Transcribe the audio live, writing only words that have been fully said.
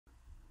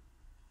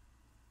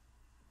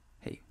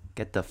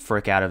Get the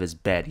frick out of his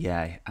bed.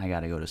 Yeah, I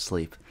gotta go to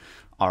sleep.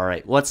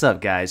 Alright, what's up,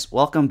 guys?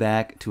 Welcome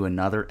back to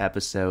another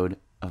episode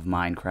of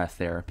Minecraft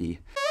Therapy.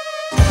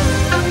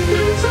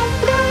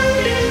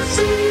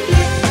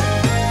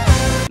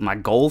 My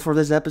goal for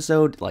this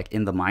episode, like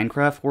in the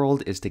Minecraft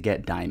world, is to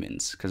get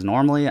diamonds. Because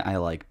normally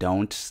I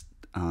don't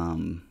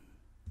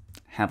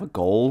have a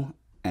goal,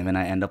 and then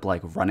I end up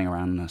like running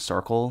around in a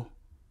circle,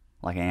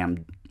 like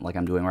I'm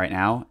doing right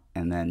now,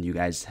 and then you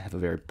guys have a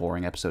very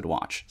boring episode to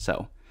watch.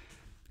 So,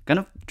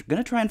 gonna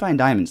try and find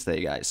diamonds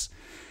today, guys.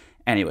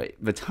 Anyway,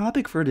 the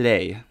topic for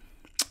today,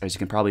 as you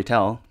can probably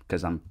tell,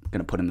 because I'm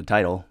gonna put in the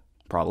title,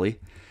 probably,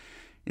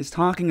 is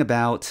talking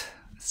about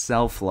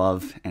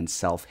self-love and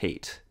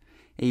self-hate.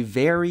 A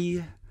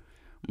very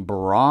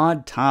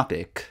broad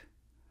topic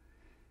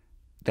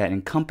that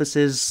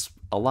encompasses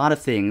a lot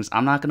of things.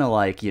 I'm not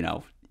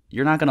gonna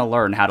you're not gonna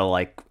learn how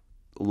to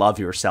love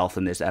yourself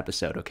in this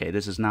episode, okay?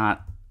 It's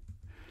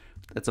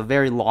a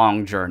very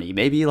long journey.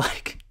 Maybe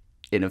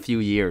in a few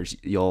years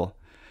you'll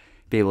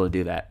be able to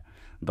do that.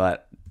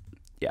 But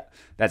yeah,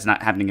 that's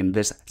not happening in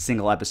this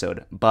single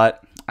episode.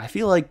 But I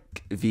feel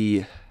like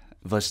the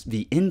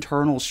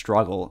internal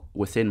struggle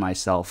within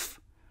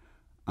myself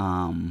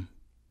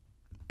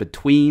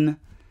between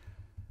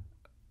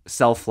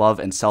self-love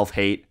and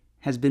self-hate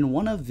has been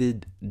one of the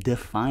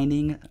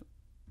defining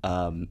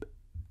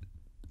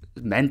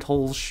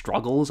mental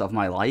struggles of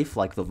my life.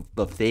 Like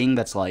the thing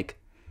that's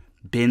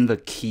been the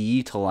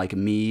key to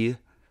me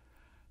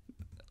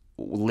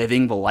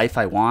living the life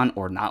I want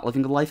or not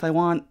living the life I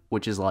want,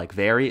 which is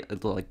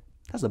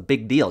that's a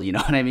big deal, you know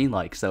what I mean?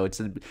 I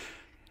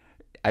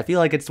feel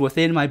like it's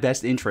within my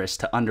best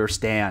interest to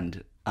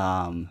understand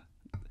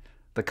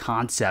the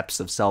concepts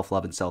of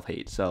self-love and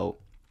self-hate. So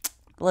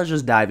let's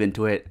just dive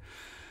into it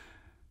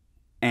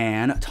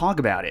and talk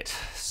about it.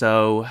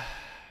 So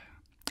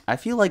I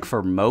feel like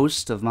for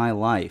most of my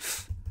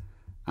life,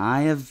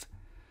 I have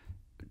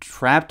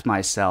trapped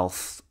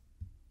myself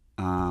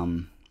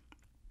in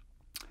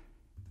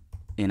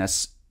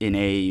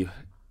a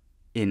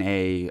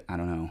I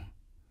don't know,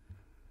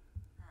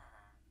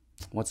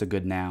 what's a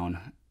good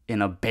noun?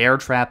 In a bear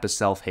trap of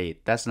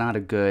self-hate. That's not a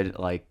good,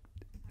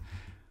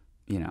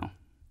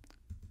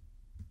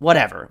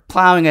 whatever.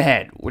 Plowing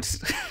ahead. Which,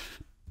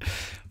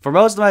 for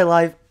most of my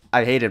life,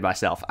 I hated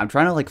myself. I'm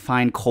trying to,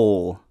 find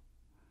coal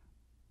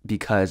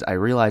because I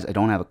realize I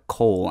don't have a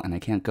coal and I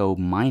can't go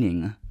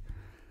mining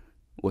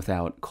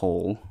without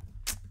coal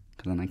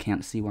because then I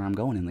can't see where I'm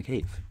going in the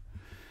cave.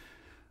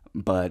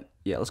 But,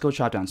 yeah, let's go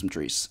chop down some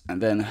trees.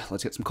 And then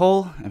let's get some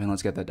coal, and then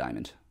let's get that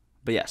diamond.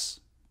 But yes,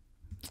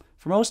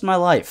 for most of my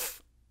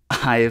life,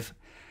 I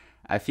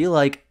feel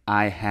like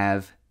I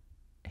have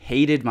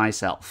hated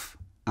myself.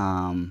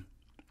 I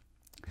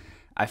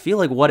feel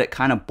like what it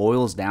kind of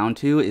boils down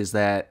to is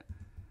that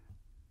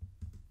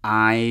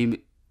I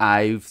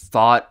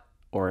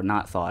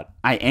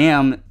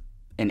am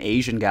an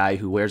Asian guy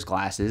who wears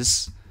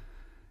glasses,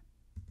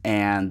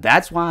 and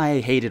that's why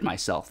I hated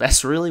myself.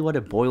 That's really what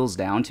it boils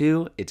down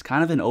to. It's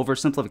kind of an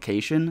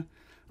oversimplification,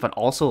 but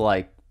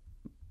also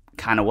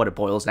kind of what it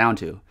boils down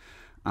to.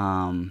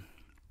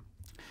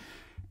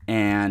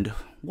 And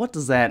what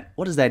does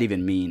that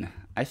even mean?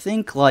 I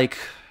think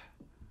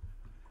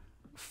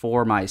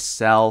for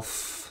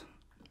myself,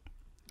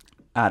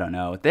 I don't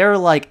know. There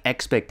are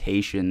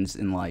expectations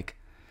in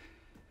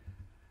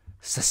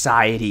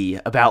society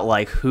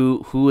about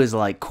who is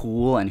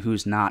cool and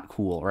who's not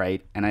cool,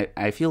 right? And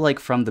I feel like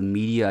from the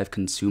media I've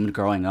consumed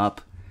growing up,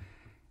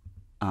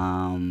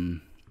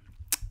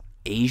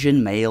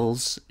 Asian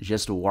males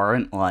just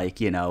weren't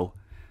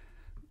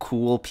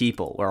cool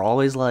people. We're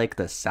always the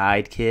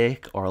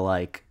sidekick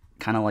or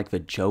kind of the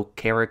joke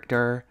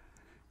character,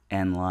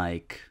 and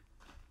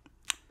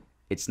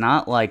it's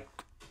not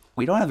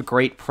we don't have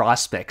great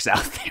prospects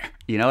out there.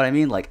 You know what I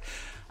mean?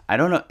 I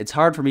don't know. It's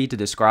hard for me to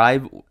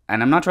describe,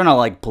 and I'm not trying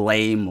to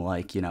blame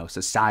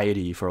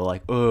society for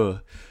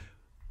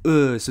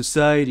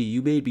society,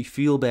 you made me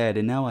feel bad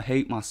and now I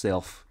hate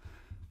myself.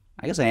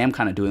 I guess I am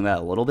kind of doing that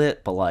a little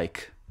bit, but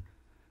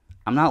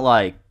I'm not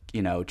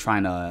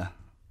trying to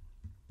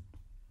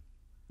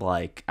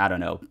I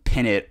don't know,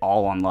 pin it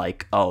all on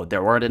oh,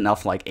 there weren't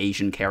enough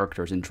Asian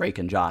characters in Drake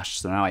and Josh,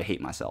 so now I hate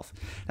myself.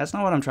 That's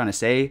not what I'm trying to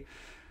say.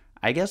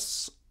 I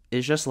guess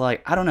it's just I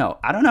don't know,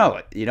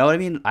 you know what I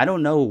mean? I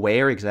don't know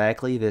where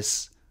exactly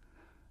this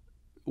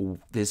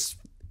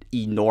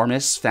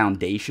enormous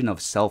foundation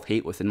of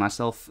self-hate within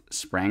myself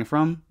sprang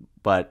from,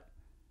 but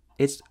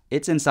it's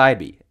inside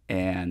me,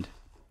 and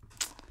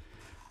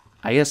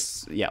I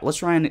guess, yeah, let's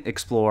try and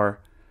explore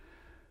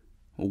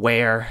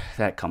where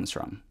that comes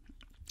from.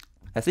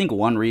 I think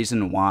one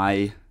reason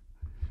why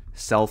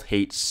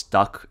self-hate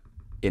stuck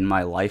in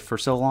my life for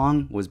so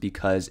long was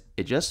because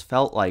it just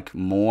felt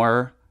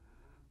more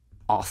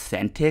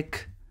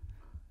authentic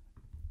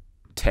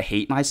to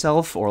hate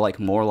myself, or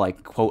more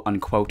quote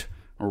unquote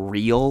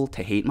real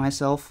to hate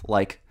myself.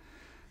 I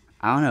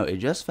don't know, it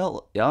just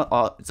felt,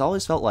 it's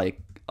always felt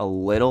a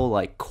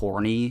little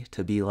corny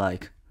to be oh,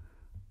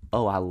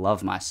 I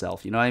love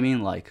myself, you know what I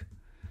mean?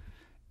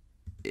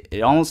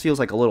 it almost feels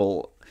like a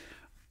little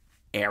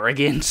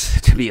arrogant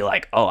to be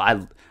like, oh,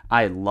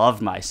 I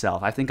love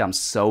myself. I think I'm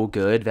so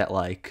good that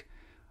like,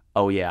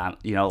 oh yeah,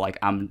 like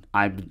I'm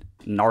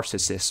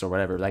narcissist or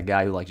whatever. That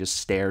guy who like just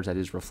stares at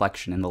his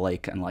reflection in the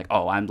lake and like,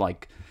 oh, I'm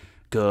like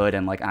good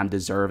and like I'm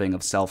deserving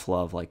of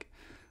self-love. Like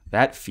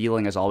that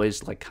feeling has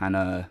always like kind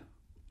of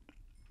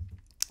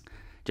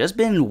just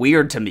been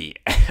weird to me.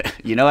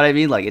 You know what I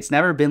mean? Like it's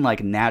never been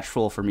like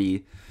natural for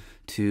me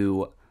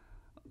to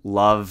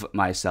love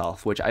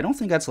myself, which I don't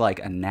think that's like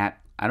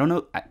I don't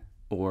know,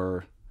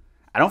 or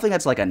I don't think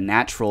that's like a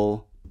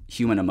natural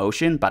human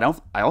emotion, but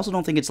I also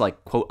don't think it's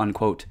like quote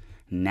unquote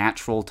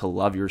natural to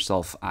love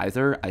yourself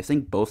either. I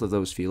think both of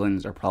those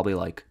feelings are probably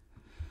like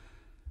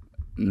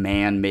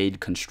man-made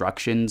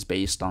constructions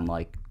based on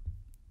like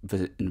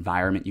the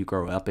environment you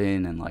grow up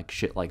in and like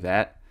shit like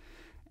that.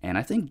 And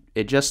I think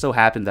it just so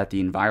happened that the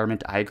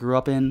environment I grew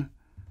up in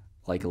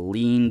like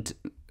leaned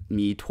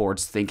me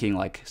towards thinking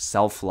like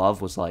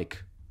self-love was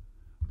like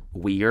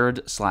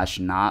weird /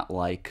 not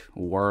like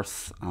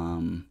worth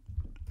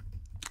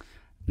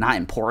not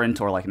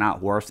important or like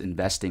not worth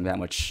investing that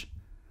much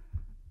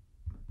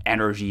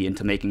energy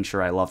into making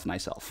sure I loved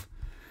myself.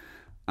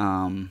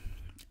 I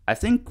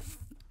think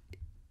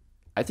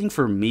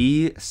for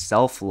me,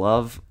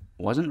 self-love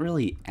wasn't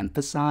really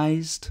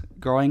emphasized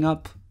growing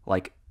up,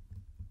 like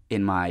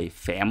in my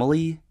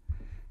family.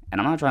 And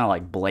I'm not trying to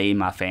like blame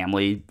my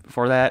family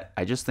for that.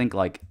 I just think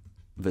like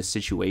the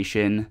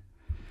situation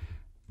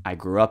I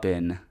grew up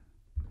in,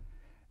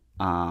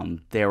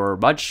 there were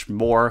much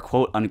more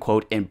quote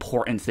unquote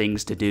important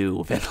things to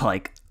do than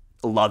like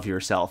love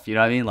yourself. You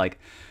know what I mean? Like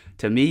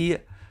to me,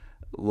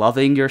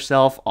 loving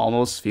yourself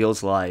almost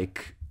feels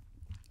like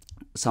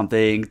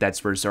something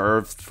that's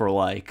reserved for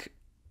like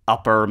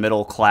upper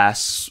middle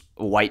class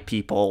white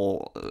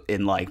people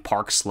in like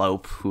Park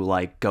Slope who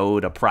like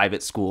go to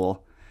private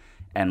school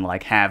and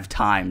like have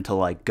time to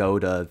like go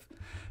to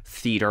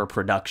theater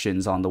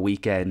productions on the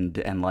weekend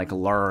and like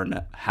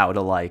learn how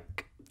to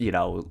like,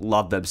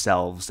 love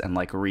themselves and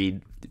like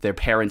their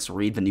parents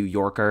read the New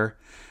Yorker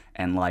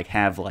and like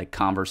have like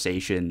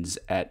conversations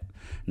at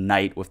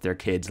night with their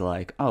kids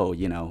like,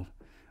 oh,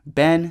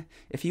 Ben,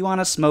 if you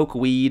want to smoke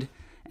weed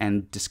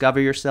and discover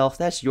yourself,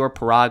 that's your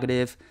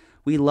prerogative.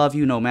 We love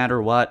you no matter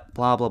what,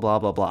 blah, blah, blah,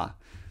 blah, blah.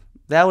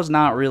 That was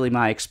not really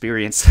my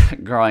experience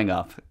growing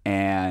up.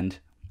 And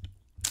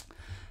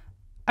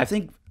I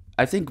think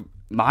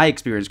my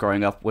experience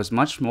growing up was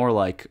much more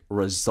like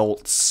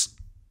results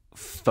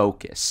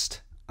focused.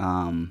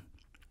 And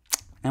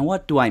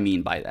what do I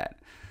mean by that?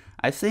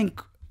 I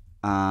think,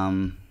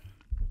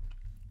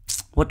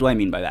 what do I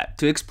mean by that?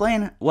 To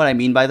explain what I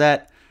mean by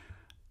that,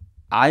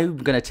 I'm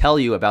going to tell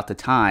you about the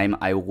time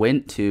I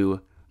went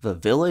to the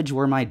village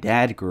where my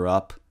dad grew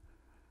up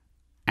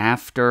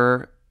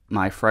after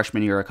my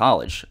freshman year of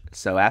college.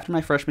 So after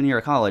my freshman year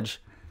of college,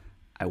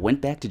 I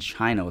went back to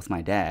China with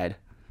my dad.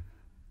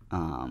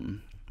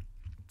 I'm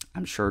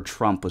sure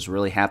Trump was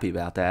really happy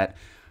about that.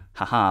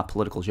 Haha,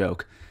 political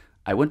joke.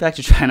 I went back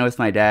to China with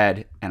my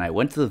dad, and I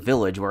went to the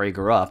village where he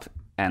grew up,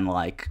 and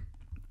like,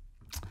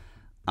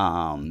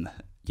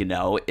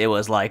 it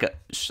was like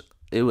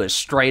it was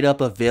straight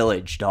up a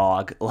village,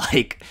 dog.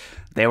 Like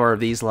there were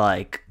these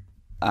like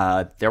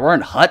there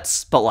weren't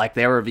huts, but like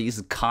there were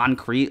these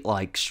concrete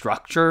like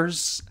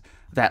structures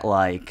that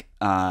like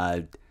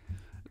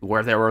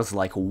where there was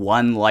like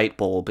one light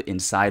bulb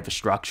inside the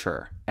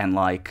structure, and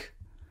like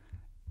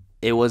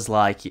it was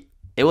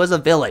a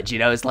village,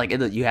 it's like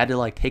you had to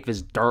like take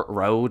this dirt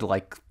road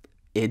like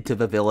into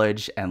the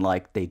village, and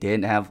like they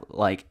didn't have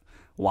like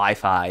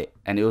Wi-Fi,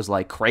 and it was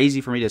like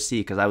crazy for me to see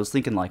because I was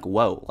thinking like,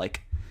 whoa,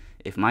 like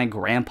if my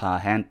grandpa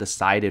hadn't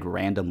decided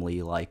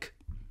randomly like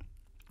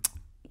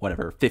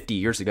whatever 50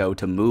 years ago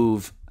to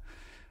move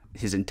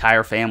his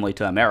entire family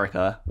to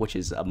America, which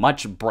is a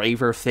much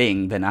braver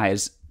thing than I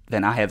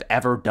have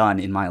ever done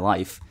in my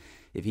life.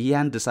 If he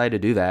hadn't decided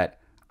to do that,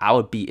 I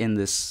would be in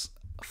this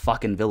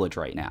fucking village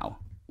right now,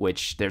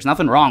 which there's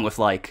nothing wrong with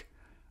like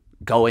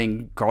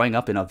growing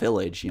up in a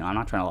village. I'm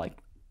not trying to like,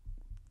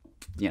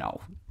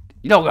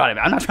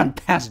 I'm not trying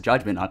to pass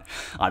judgment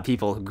on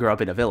people who grew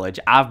up in a village.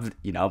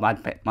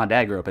 My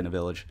dad grew up in a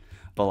village,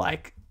 but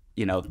like,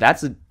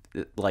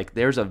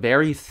 there's a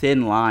very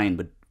thin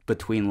line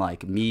between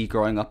like me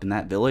growing up in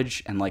that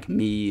village and like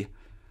me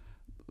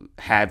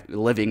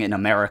living in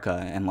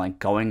America and like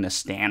going to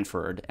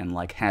Stanford and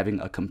like having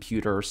a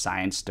computer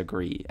science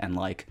degree and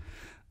like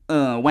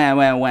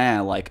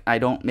like I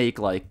don't make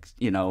like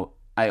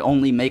I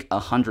only make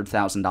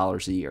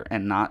 $100,000 a year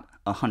and not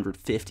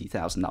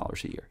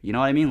 $150,000 a year. You know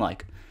what I mean?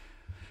 Like,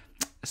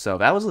 so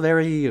that was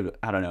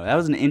that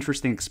was an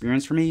interesting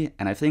experience for me,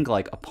 and I think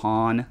like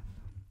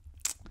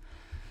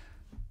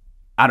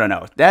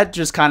that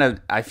just kind of,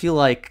 I feel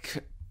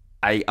like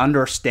I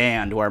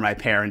understand where my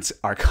parents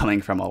are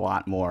coming from a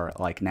lot more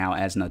like now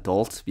as an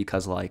adult,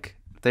 because like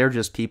they're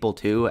just people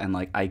too, and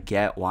like I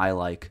get why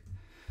like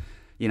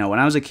when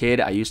I was a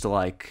kid I used to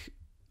like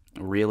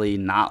really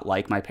not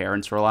like my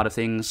parents for a lot of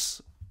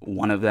things,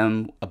 one of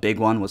them, a big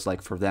one, was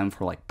like for them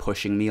for like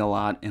pushing me a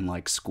lot in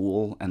like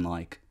school and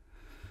like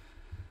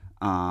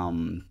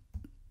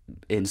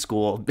in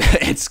school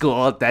in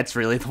school. That's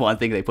really the one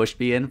thing they pushed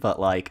me in, but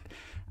like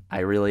I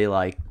really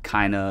like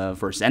kind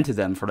of resented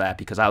them for that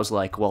because I was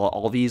like, well,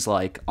 all these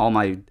like all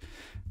my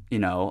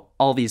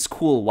all these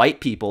cool white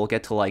people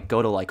get to like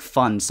go to like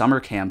fun summer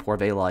camp where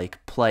they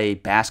like play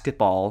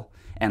basketball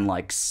and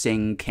like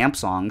sing camp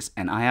songs,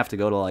 and I have to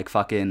go to like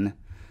fucking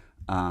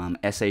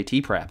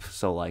SAT prep.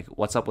 So like,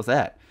 what's up with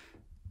that?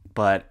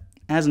 But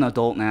as an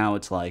adult now,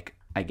 it's like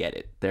I get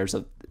it.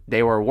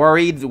 They were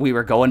worried we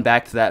were going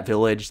back to that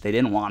village. They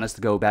didn't want us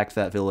to go back to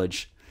that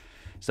village.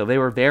 So they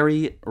were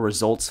very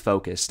results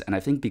focused, and I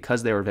think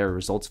because they were very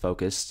results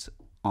focused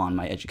on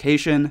my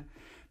education,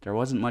 there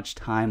wasn't much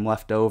time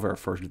left over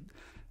for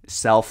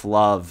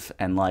self-love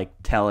and like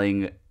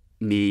telling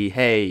me,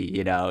 hey,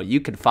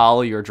 you can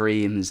follow your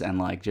dreams and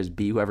like just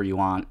be whoever you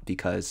want,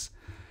 because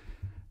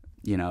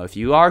if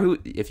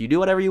you do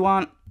whatever you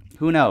want,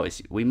 who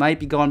knows? We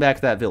might be going back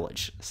to that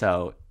village.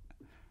 So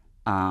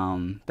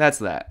that's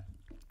that.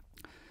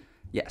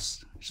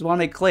 Yes, just want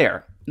to make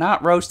clear,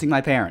 not roasting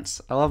my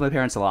parents. I love my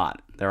parents a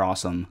lot. They're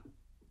awesome.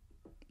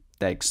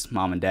 Thanks,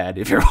 Mom and Dad,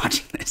 if you're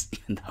watching this,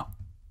 even though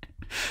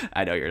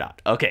I know you're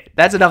not. Okay,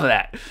 that's enough of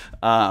that.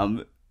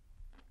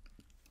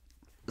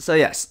 So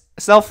yes,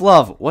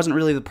 self-love wasn't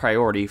really the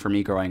priority for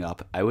me growing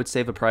up. I would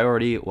say the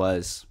priority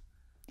was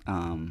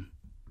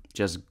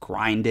just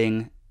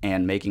grinding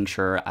and making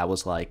sure I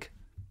was like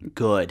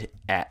good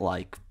at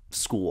like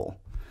school.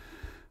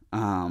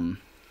 And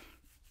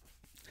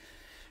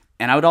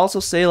I would also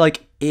say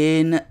like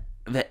in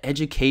the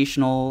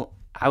educational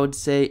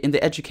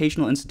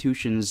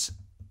institutions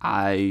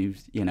I,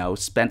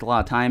 spent a lot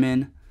of time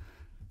in,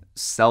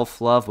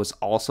 self-love was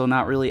also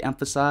not really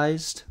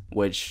emphasized,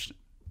 which,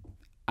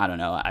 I don't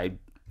know,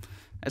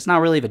 it's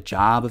not really the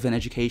job of an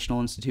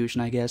educational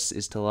institution, I guess,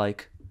 is to,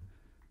 like,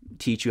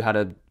 teach you how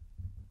to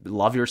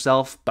love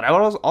yourself. But I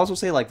would also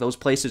say, like, those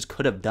places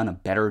could have done a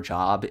better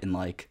job in,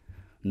 like,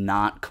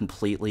 not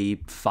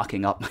completely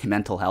fucking up my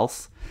mental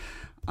health.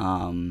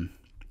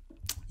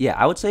 Yeah,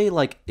 I would say,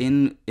 like,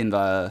 in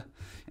the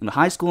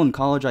high school and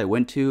college I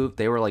went to,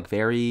 they were, like,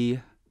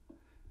 very...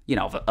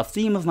 a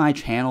theme of my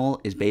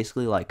channel is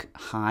basically like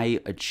high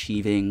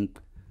achiever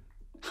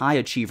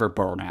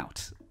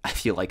burnout. I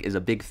feel like is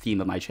a big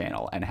theme of my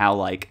channel, and how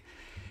like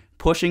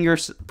forcing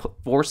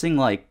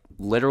like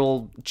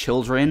literal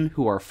children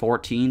who are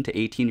 14 to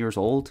 18 years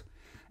old,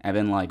 and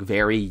then like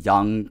very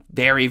young,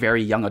 very,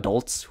 very young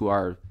adults who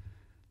are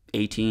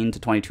 18 to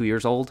 22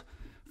 years old,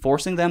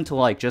 forcing them to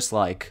like just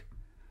like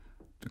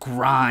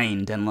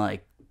grind and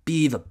like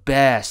be the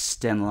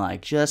best and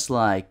like just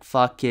like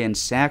fucking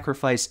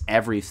sacrifice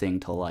everything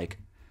to like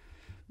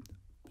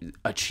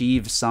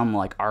achieve some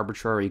like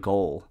arbitrary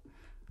goal.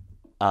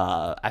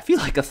 I feel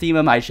like a theme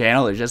of my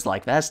channel is just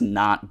like, that's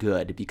not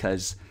good,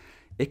 because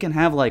it can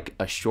have like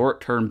a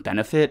short-term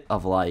benefit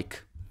of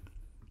like,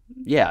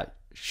 yeah,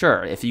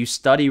 sure, if you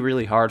study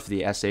really hard for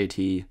the SAT,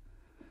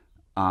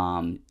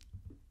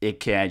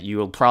 you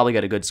will probably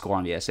get a good score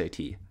on the SAT.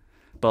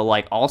 But,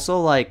 like,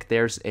 also, like,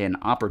 there's an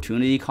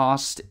opportunity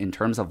cost in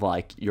terms of,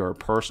 like, your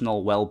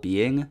personal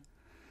well-being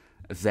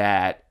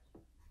that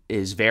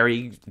is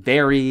very,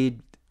 very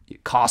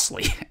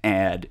costly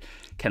and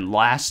can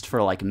last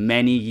for, like,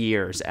 many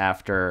years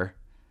after,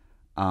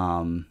 Okay,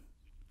 I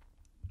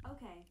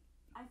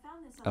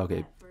found this on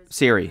Okay, for a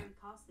Siri. very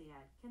costly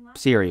ad. Can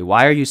last Siri, for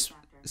why are you years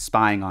after.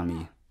 spying on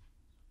me?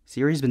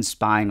 Siri's been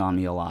spying on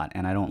me a lot,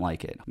 and I don't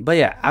like it. But,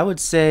 yeah, I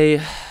would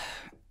say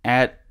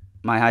at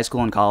my high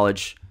school and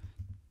college...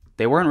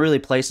 they weren't really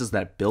places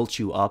that built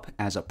you up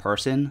as a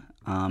person.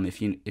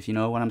 If you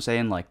know what I'm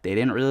saying, like they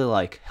didn't really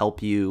like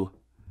help you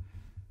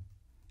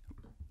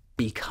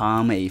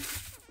become a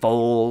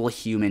full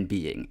human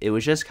being. It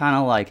was just kind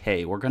of like,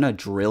 hey, we're gonna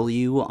drill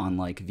you on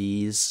like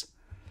these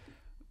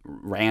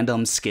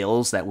random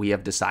skills that we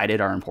have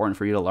decided are important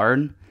for you to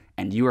learn,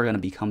 and you are gonna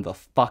become the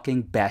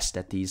fucking best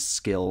at these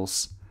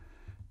skills,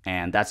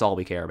 and that's all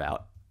we care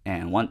about.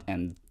 And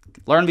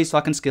learn these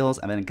fucking skills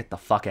and then get the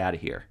fuck out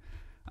of here.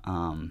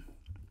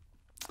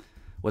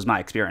 Was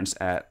my experience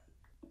at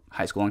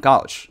high school and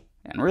college,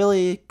 and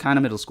really kind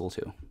of middle school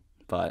too.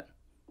 But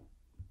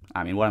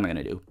I mean, what am I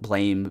gonna do?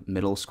 Blame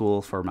middle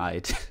school for my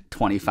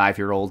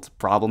 25-year-old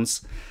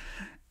problems?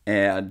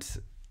 And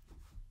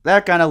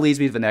that kind of leads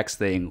me to the next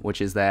thing,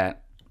 which is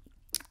that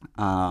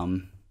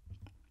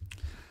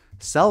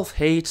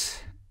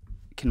self-hate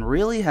can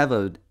really have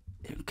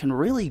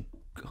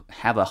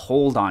a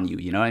hold on you.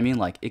 You know what I mean?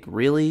 Like it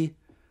really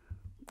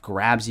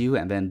grabs you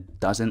and then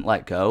doesn't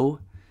let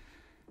go.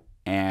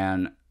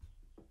 And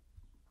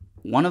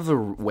one of the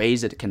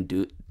ways it can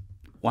do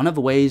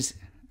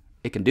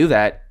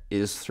that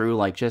is through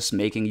like just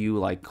making you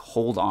like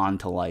hold on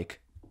to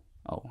like,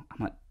 oh,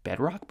 I'm at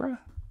Bedrock, bruh?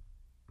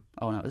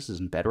 Oh no, this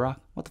isn't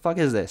Bedrock. What the fuck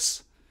is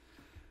this?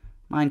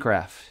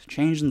 Minecraft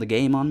changing the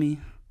game on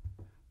me.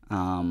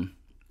 What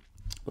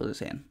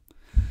was I saying?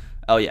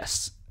 Oh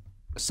yes,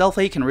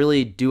 self-hate can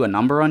really do a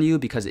number on you,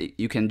 because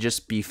you can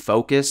just be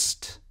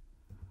focused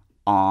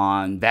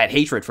on that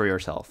hatred for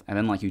yourself. And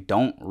then like you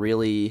don't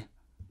really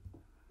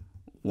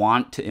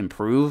want to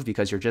improve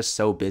because you're just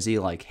so busy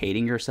like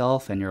hating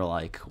yourself, and you're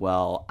like,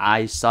 well,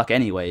 I suck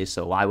anyway,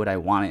 so why would I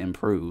want to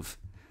improve?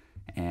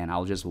 And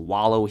I'll just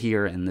wallow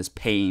here in this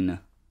pain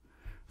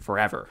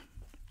forever.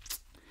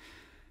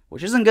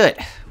 Which isn't good.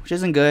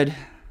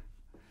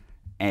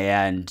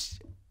 And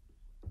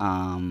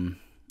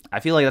I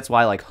feel like that's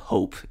why like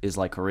hope is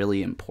like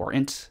really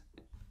important.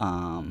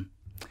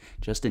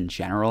 Just in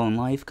general in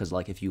life, because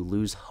like if you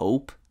lose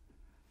hope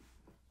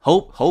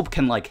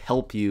can like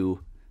help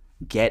you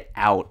get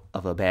out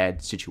of a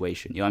bad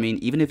situation. You know what I mean?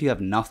 Even if you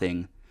have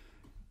nothing,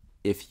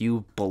 if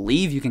you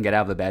believe you can get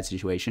out of a bad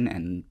situation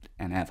and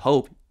have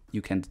hope,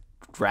 you can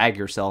drag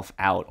yourself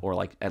out, or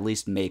like at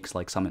least makes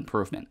like some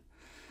improvement.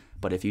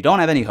 But if you don't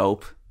have any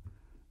hope,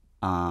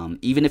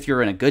 even if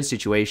you're in a good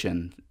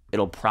situation,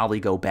 it'll probably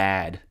go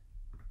bad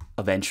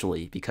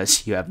eventually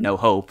because you have no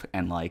hope,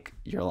 and like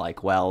you're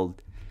like, well,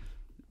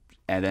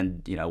 and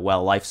then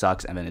life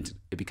sucks, and then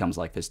it becomes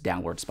like this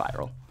downward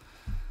spiral.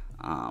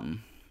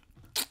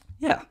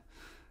 Yeah,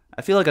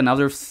 I feel like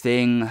another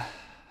thing,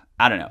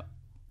 I don't know,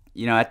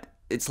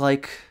 it's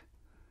like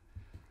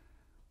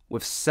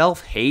with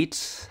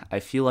self-hate, I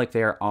feel like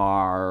there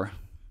are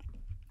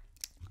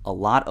a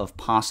lot of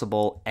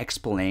possible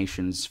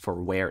explanations for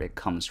where it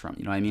comes from.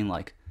 You know what I mean?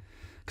 Like,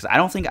 because I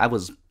don't think I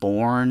was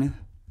born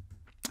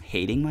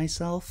hating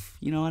myself.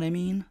 You know what I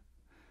mean?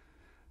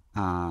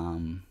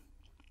 I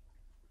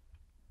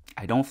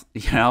don't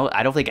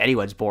think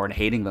anyone's born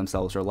hating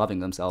themselves or loving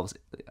themselves.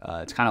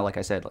 It's kind of like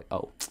I said, like,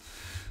 oh,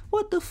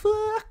 what the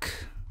fuck?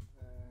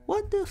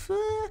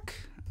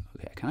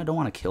 Okay, I kind of don't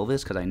want to kill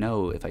this because I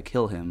know if I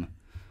kill him,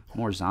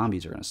 more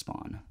zombies are going to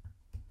spawn.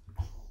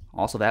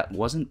 Also,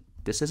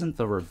 this isn't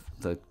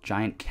the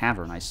giant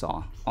cavern I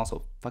saw.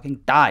 Also,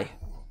 fucking die.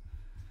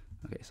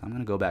 Okay, so I'm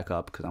going to go back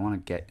up because I want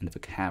to get into the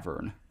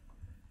cavern.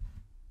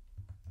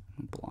 I'm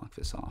going to block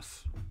this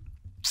off.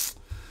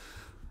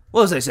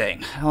 What was I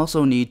saying? I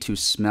also need to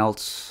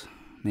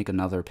make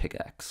another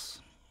pickaxe.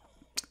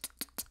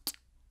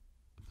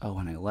 Oh,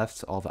 and I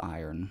left all the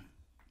iron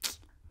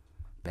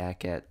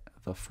back at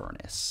the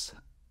furnace.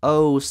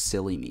 Oh,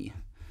 silly me.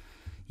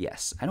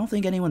 Yes, I don't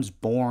think anyone's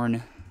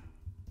born...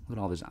 Look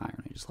at all this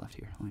iron I just left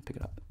here. Let me pick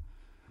it up.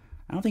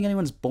 I don't think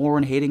anyone's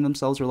born hating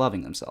themselves or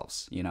loving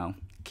themselves,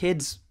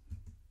 Kids,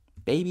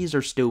 babies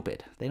are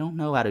stupid. They don't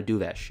know how to do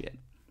that shit.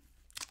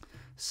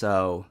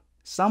 So,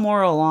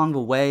 somewhere along the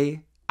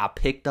way, I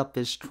picked up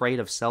this trait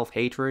of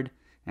self-hatred,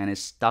 and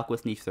it's stuck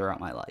with me throughout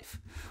my life.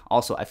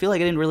 Also, I feel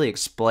like I didn't really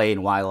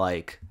explain why,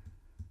 like,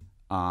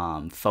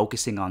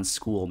 focusing on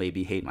school made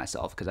me hate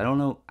myself, because I don't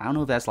know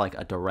if that's, like,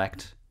 a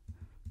direct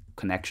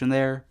connection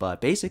there,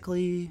 but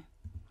basically,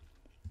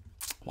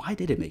 why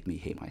did it make me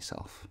hate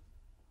myself?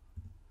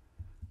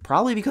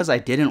 Probably because I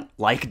didn't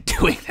like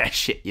doing that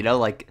shit,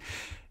 like,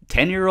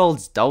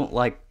 10-year-olds don't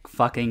like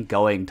fucking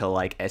going to,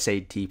 like,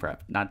 SAT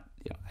prep. Not,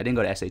 I didn't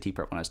go to SAT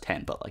prep when I was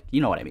 10, but, like,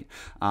 you know what I mean.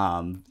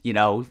 And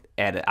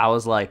I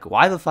was like,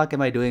 why the fuck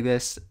am I doing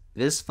this?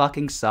 This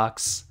fucking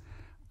sucks.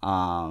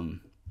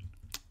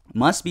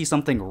 Must be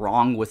something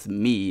wrong with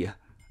me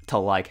to,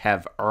 like,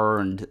 have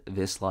earned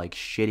this, like,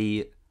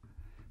 shitty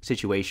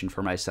situation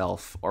for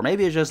myself. Or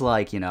maybe it's just,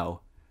 like,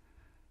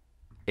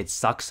 it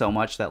sucks so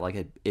much that,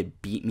 like,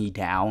 it beat me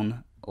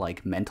down,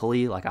 like,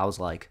 mentally. Like, I was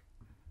like,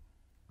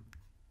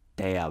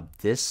 damn,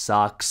 this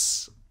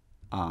sucks.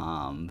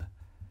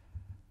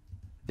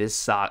 This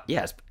sucks.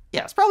 Yeah,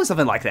 it's probably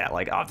something like that.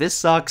 Like, oh, this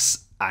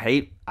sucks.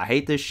 I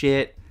hate this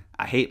shit.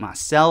 I hate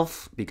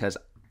myself because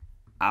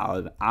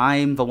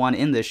I'm the one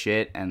in this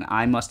shit, and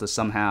I must have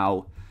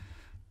somehow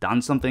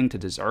done something to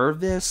deserve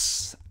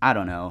this. I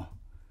don't know.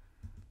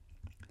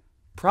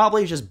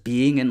 Probably just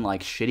being in,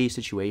 like, shitty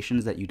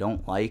situations that you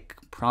don't like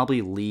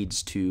probably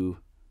leads to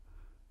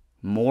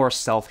more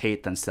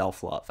self-hate than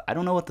self-love. I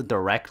don't know what the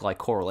direct, like,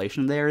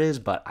 correlation there is,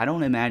 but I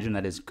don't imagine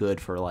that it's good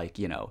for, like,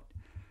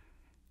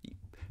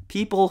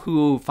 people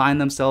who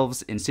find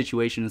themselves in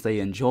situations they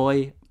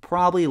enjoy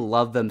probably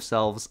love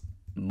themselves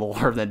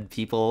more than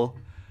people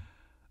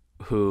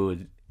who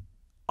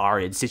are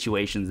in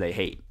situations they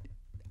hate.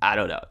 I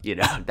don't know,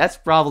 that's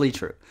probably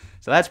true.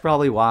 So that's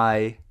probably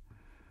why,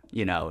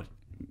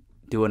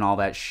 doing all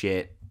that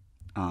shit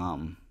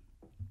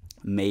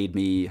made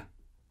me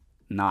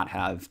not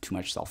have too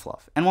much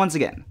self-love. And once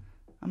again,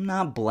 I'm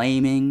not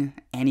blaming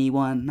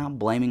anyone, not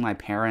blaming my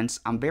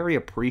parents. I'm very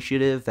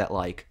appreciative that,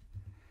 like,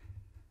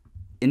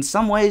 in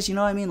some ways, you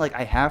know what I mean? Like,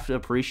 I have to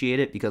appreciate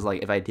it because,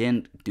 like, if I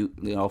didn't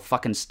do,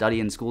 fucking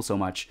study in school so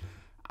much,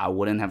 I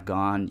wouldn't have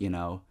gone,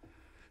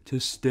 to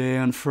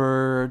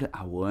Stanford.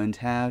 I wouldn't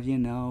have,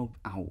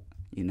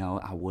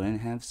 I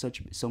wouldn't have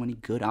so many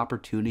good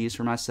opportunities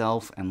for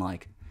myself. And,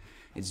 like,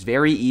 it's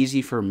very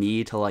easy for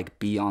me to, like,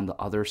 be on the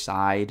other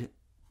side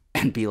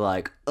and be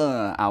like,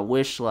 I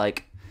wish,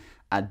 like,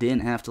 I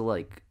didn't have to,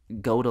 like,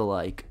 go to,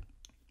 like,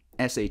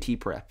 SAT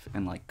prep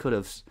and, like, could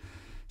have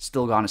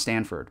still gone to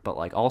Stanford. But,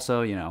 like,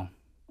 also,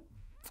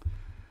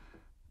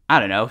 I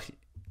don't know.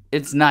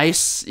 It's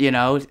nice,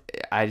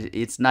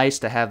 it's nice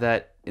to have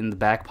that in the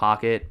back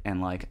pocket,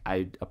 and like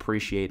I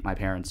appreciate my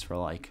parents for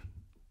like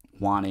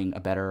wanting a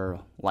better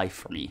life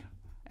for me.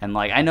 And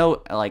like I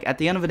know, like at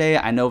the end of the day,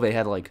 I know they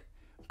had like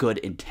good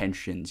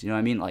intentions. You know what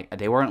I mean? Like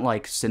they weren't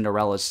like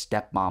Cinderella's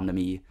stepmom to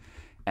me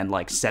and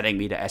like setting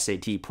me to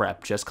SAT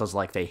prep just because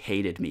like they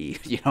hated me.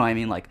 You know what I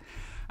mean? Like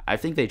I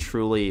think they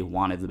truly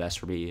wanted the best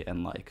for me,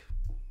 and like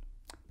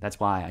that's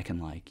why I can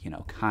like, you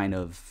know, kind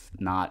of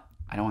not,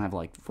 I don't have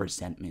like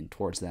resentment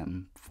towards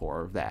them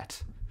for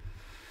that,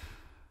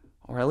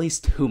 or at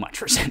least too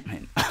much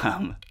resentment.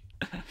 But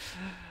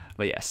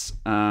yes,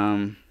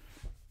 what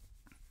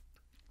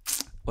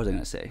was I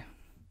gonna say?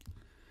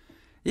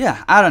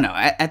 Yeah, I don't know.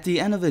 At the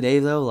end of the day,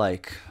 though,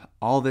 like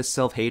all this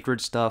self-hatred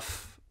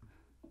stuff,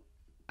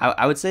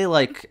 I would say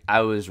like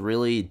I was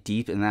really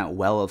deep in that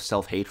well of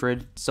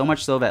self-hatred, so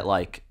much so that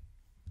like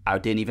I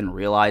didn't even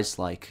realize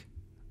like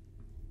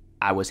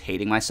I was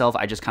hating myself.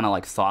 I just kind of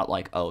like thought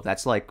like, oh,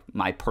 that's like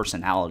my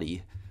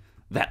personality,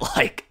 that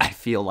like I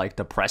feel like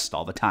depressed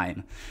all the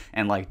time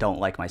and like don't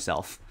like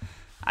myself.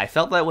 I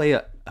felt that way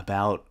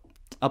about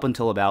up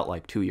until about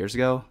like 2 years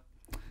ago,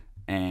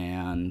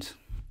 and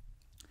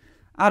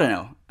I don't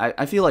know.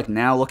 I feel like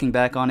now looking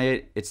back on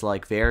it, it's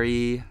like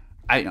very,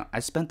 I don't know, I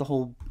spent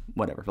the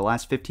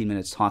last 15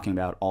 minutes talking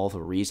about all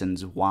the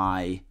reasons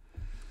why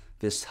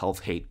this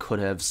self-hate could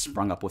have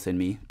sprung up within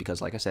me,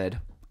 because like I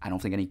said, I don't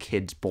think any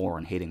kid's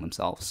born hating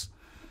themselves.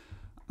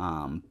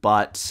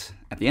 But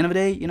at the end of the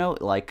day, you know,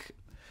 like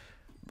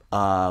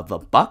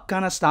the buck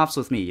kind of stops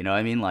with me. You know what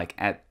I mean? Like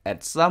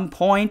at some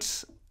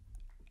point,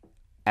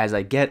 as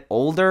I get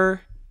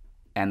older,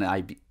 and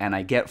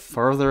I get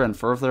further and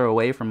further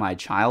away from my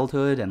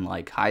childhood and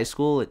like high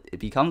school, it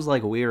becomes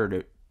like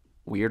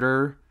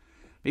weirder.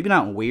 Maybe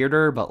not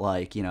weirder, but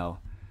like, you know,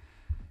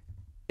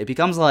 it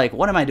becomes like,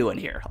 what am I doing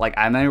here? Like,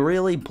 am I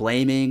really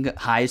blaming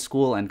high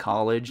school and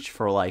college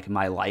for like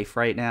my life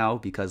right now?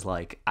 Because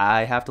like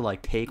I have to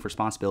like take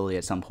responsibility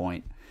at some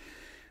point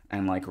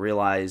and like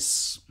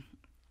realize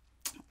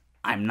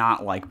I'm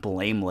not like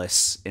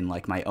blameless in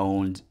like my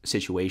own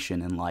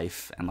situation in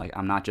life, and like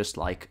I'm not just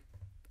like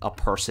a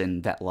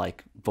person that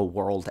like the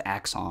world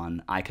acts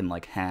on. I can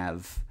like I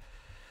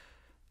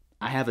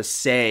have a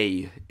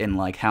say in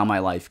like how my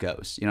life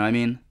goes. You know what I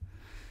mean?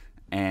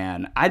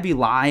 And I'd be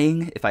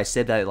lying if I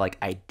said that like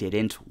I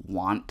didn't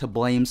want to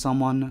blame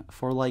someone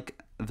for like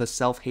the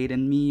self-hate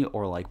in me,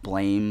 or like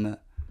blame,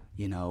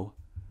 you know,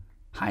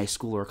 high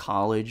school or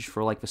college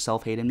for like the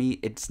self-hate in me.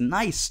 It's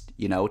nice,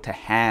 you know, to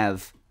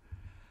have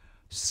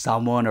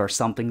someone or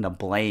something to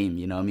blame,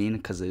 you know what I mean?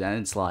 Because then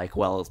it's like,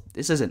 well,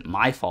 this isn't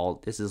my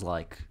fault. This is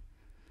like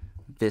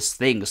this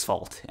thing's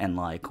fault, and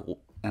like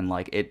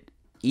it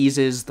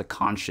eases the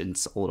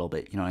conscience a little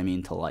bit, you know what I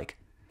mean? To like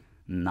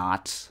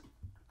not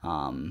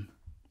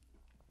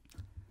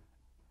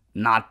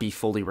be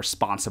fully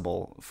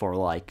responsible for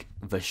like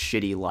the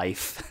shitty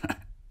life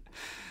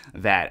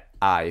that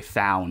I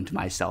found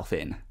myself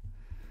in.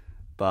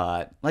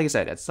 But like I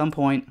said, at some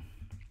point,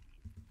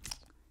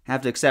 I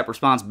have to accept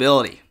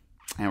responsibility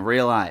and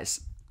realize,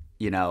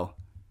 you know,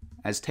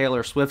 as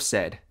Taylor Swift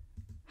said,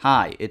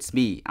 hi, it's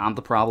me. I'm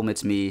the problem.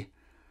 It's me.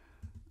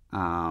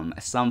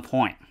 At some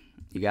point,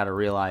 you got to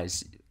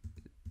realize,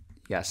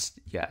 yes,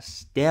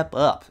 step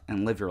up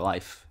and live your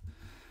life.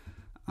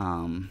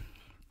 And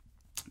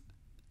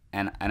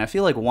I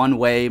feel like one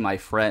way my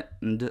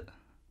friend,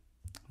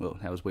 whoa,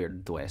 that was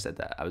weird the way I said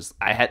that. I was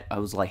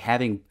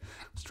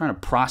trying to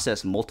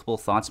process multiple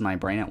thoughts in my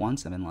brain at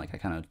once, and then like I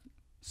kind of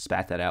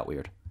spat that out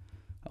weird.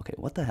 Okay,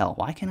 what the hell?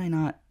 Why can I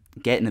not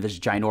get into this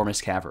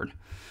ginormous cavern?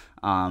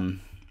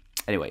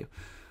 Anyway,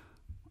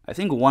 I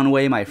think one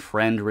way my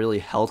friend really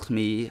helped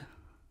me,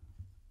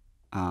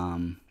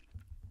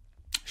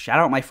 shout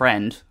out my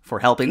friend for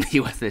helping me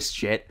with this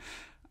shit.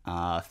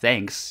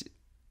 Thanks.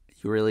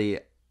 You really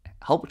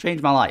helped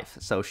change my life.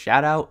 So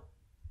shout out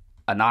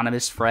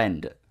anonymous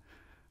friend.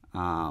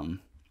 You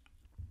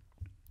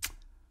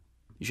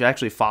should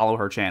actually follow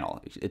her channel.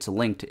 It's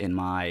linked in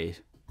my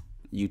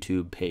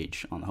YouTube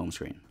page on the home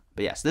screen.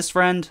 But yes, this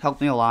friend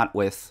helped me a lot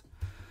with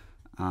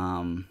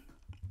kind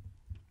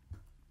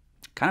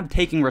of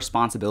taking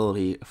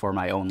responsibility for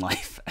my own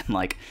life and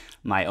like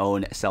my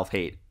own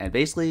self-hate. And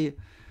basically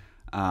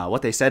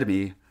what they said to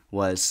me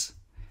was,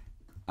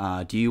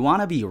 do you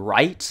want to be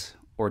right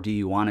or do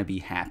you want to be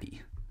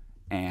happy?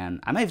 And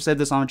I may have said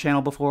this on the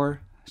channel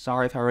before.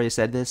 Sorry if I already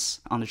said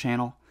this on the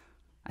channel.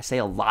 I say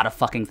a lot of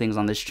fucking things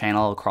on this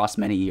channel across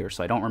many years,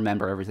 so I don't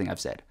remember everything I've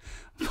said.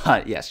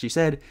 But yes, she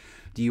said,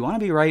 do you want to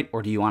be right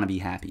or do you want to be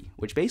happy?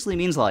 Which basically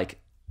means like,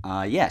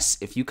 yes,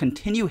 if you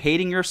continue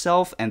hating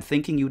yourself and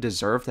thinking you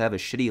deserve to have a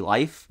shitty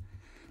life,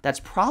 that's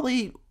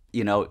probably,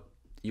 you know,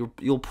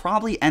 you'll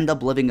probably end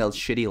up living a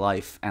shitty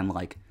life and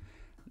like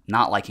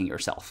not liking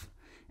yourself.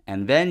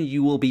 And then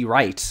you will be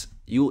right.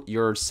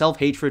 Your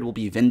self-hatred will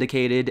be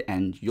vindicated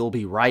and you'll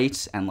be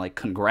right, and like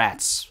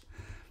congrats.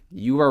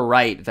 You are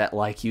right that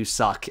like you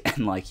suck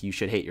and like you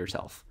should hate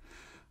yourself.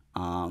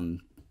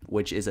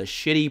 Which is a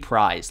shitty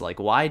prize. Like,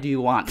 why do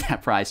you want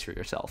that prize for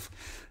yourself?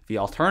 The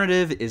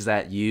alternative is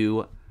that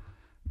you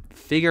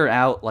figure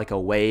out like a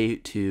way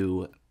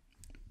to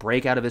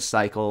break out of this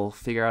cycle,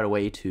 figure out a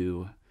way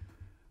to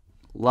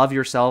love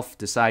yourself,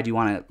 decide you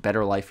want a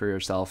better life for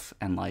yourself,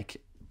 and like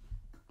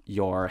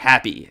you're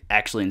happy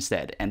actually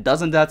instead. And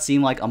doesn't that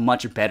seem like a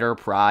much better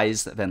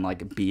prize than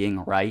like being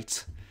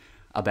right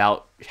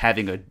about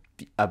having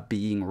a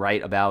being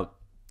right about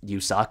you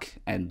suck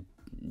and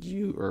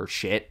you are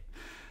shit?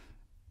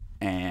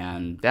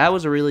 And that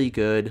was a really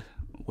good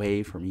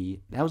way for me.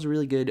 That was a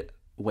really good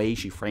way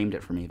she framed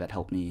it for me that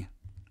helped me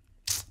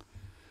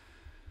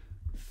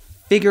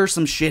figure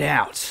some shit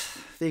out.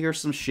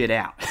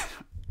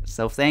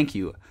 So thank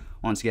you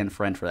once again,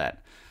 friend, for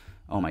that.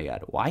 Oh my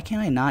god, why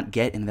can't I not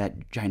get in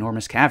that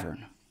ginormous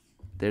cavern?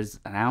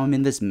 Now I'm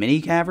in this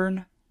mini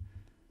cavern?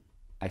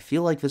 I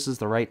feel like this is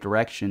the right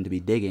direction to be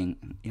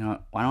digging. You know,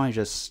 why don't I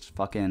just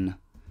fucking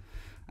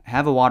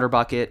have a water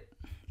bucket?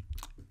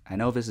 I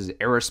know this is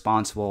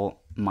irresponsible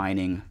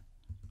mining,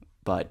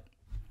 but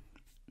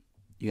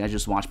you guys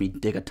just watch me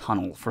dig a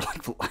tunnel for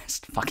like the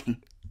last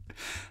fucking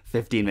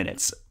 15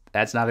 minutes.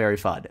 That's not very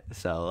fun,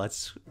 so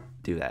let's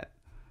do that.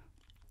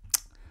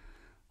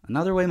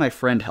 Another way my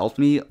friend helped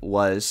me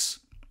was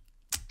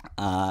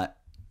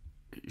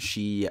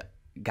she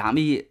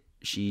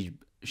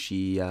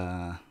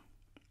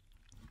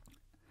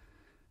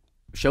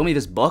showed me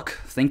this book,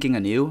 Thinking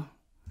Anew,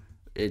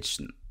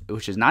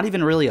 which is not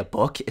even really a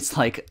book. It's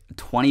like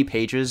 20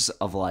 pages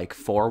of like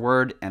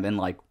foreword and then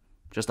like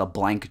just a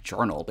blank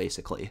journal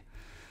basically.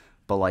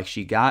 But like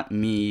she got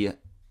me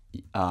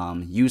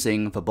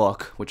using the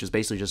book, which is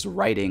basically just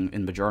writing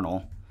in the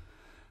journal.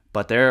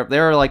 But there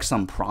are like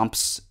some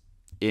prompts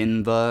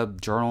in the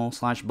journal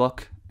 /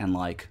 book, and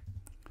like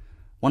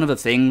one of the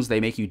things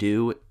they make you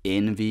do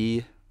in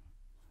the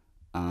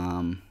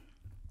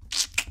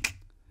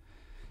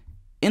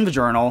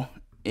journal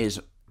is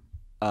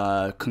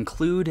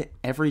conclude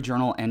every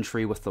journal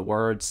entry with the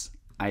words,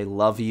 "I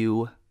love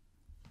you,"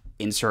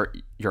 insert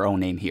your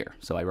own name here.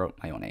 So I wrote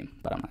my own name,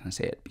 but I'm not going to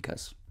say it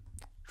because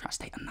I'm trying to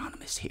stay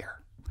anonymous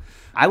here.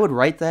 I would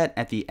write that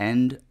at the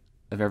end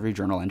of every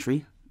journal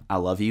entry. I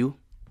love you,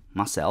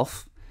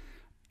 myself.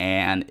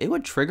 And it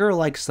would trigger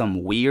like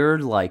some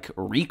weird like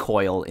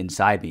recoil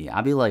inside me.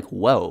 I'd be like,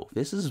 whoa,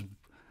 this is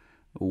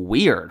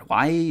weird.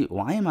 Why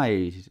am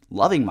I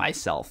loving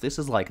myself? This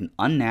is like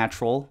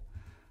unnatural.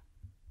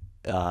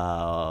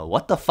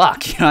 What the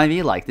fuck? You know what I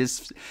mean? Like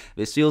this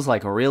feels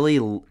like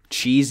really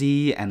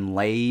cheesy and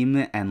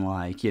lame and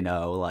like, you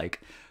know, like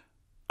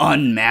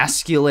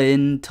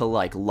unmasculine to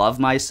like love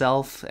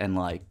myself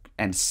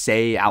and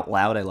say out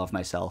loud I love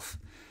myself.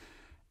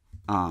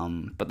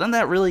 But then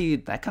that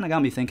kind of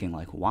got me thinking,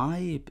 like,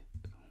 why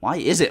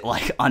is it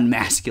like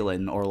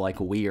unmasculine or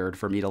like weird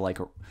for me to like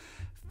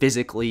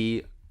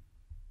physically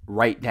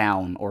write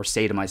down or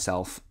say to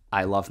myself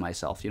I love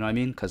myself? You know what I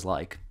mean? Because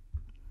like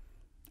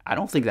I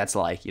don't think that's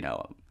like, you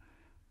know,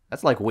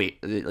 that's like weird.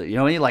 You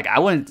know what I mean? Like I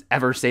wouldn't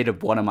ever say to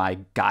one of my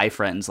guy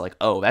friends like,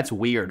 oh, that's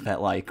weird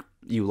that like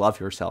you love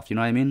yourself. You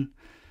know what I mean?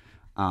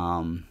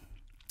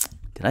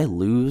 Did I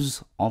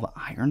lose all the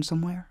iron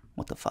somewhere?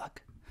 What the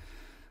fuck?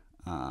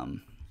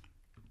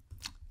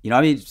 You know what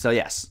I mean? So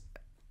yes,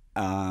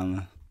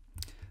 that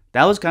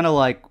was kind of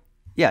like,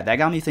 yeah, that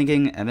got me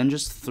thinking. And then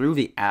just through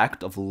the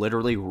act of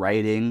literally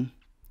writing,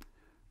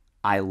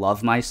 I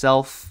love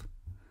myself,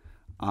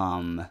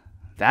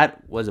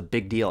 that was a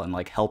big deal in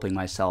like helping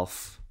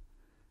myself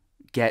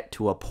get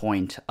to a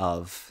point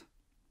of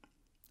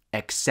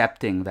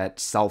accepting that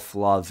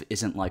self-love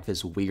isn't like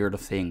this weird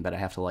thing that I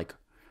have to like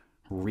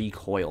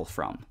recoil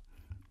from.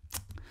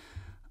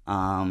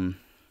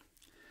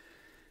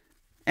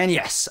 And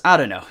yes, I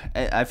don't know.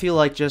 I feel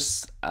like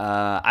just,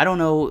 I don't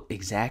know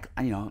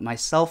exactly, you know, my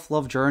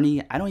self-love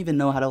journey, I don't even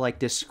know how to, like,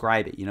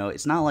 describe it, you know?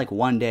 It's not like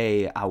one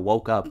day I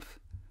woke up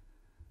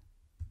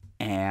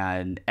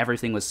and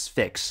everything was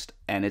fixed.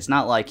 And it's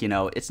not like, you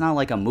know, it's not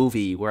like a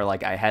movie where,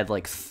 like, I had,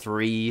 like,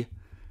 3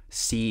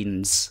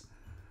 scenes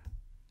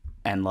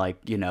and, like,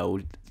 you know,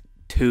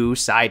 2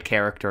 side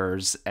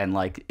characters and,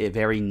 like, it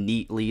very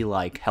neatly,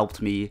 like,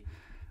 helped me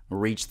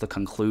reach the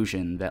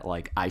conclusion that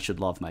like I should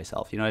love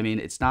myself. You know what I mean?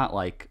 It's not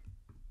like,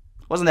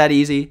 it wasn't that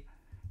easy.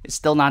 It's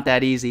still not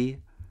that easy.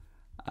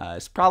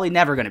 It's probably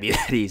never going to be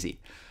that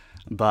easy.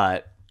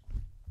 But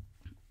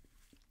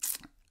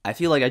I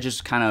feel like I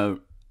just kind of,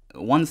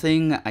 one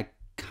thing I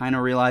kind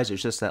of realized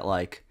is just that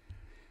like,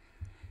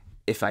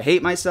 if I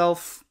hate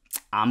myself,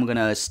 I'm going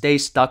to stay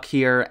stuck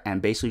here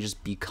and basically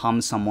just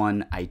become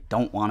someone I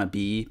don't want to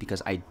be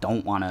because I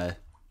don't want to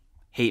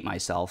hate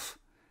myself.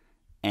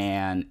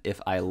 And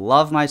if I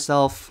love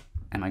myself,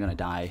 am I going to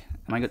die?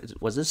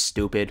 Was this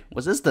stupid?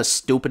 Was this the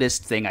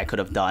stupidest thing I could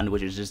have done,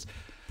 which is just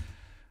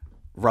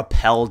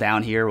rappel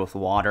down here with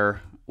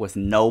water with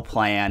no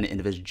plan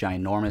into this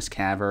ginormous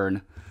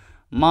cavern?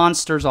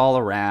 Monsters all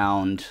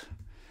around.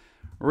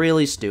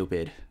 Really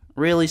stupid.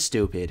 Really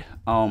stupid.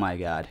 Oh my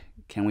god.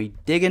 Can we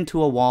dig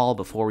into a wall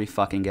before we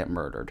fucking get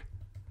murdered?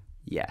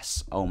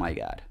 Yes. Oh my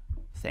god.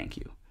 Thank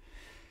you.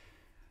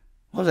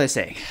 What was I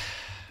saying?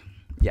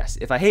 Yes,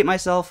 if I hate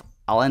myself,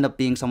 I'll end up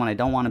being someone I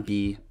don't want to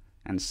be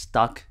and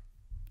stuck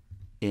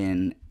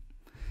in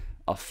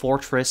a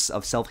fortress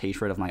of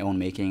self-hatred of my own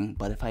making,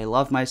 but if I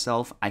love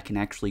myself, I can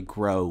actually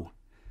grow.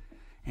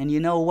 And you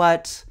know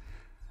what?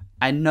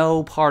 I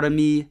know part of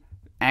me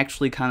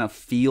actually kind of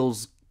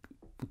feels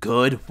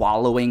good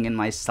wallowing in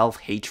my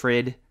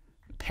self-hatred,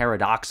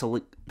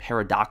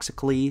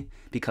 paradoxically,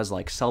 because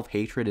like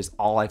self-hatred is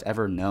all I've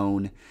ever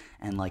known,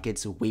 and like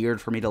it's weird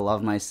for me to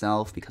love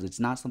myself because it's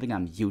not something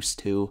I'm used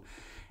to.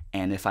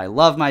 And if I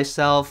love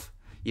myself,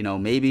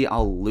 maybe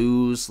I'll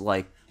lose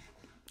like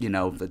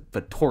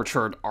the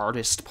tortured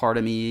artist part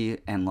of me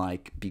and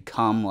like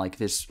become like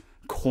this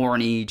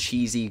corny,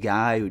 cheesy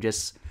guy who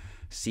just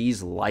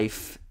sees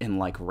life in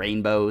like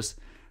rainbows.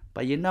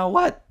 But you know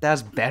what?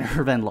 That's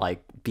better than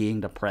like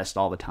being depressed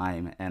all the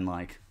time. And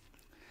like,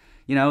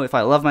 if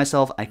I love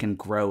myself, I can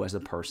grow as a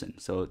person.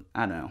 So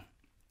I don't know.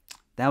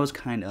 That was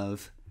kind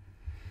of,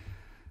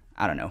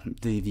 I don't know,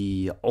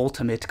 the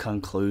ultimate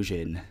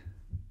conclusion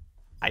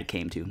I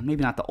came to.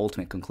 Maybe not the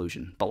ultimate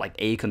conclusion, but like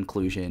a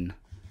conclusion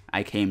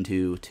I came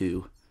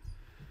to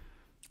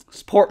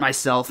support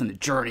myself in the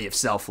journey of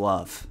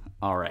self-love.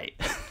 All right.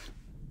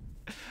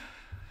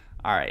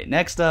 All right,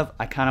 next up,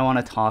 I kind of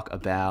want to talk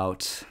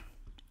about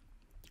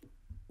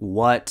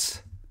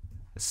what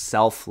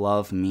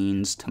self-love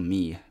means to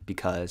me,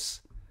 because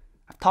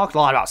I've talked a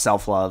lot about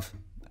self-love,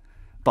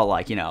 but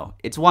like,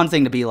 it's one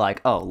thing to be like,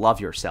 oh,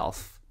 love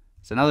yourself.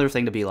 It's another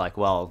thing to be like,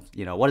 well,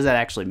 what does that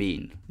actually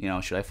mean?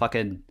 Should I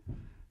fucking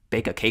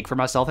bake a cake for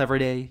myself every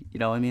day? You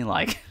know what I mean?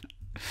 Like,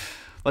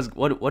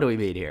 what do we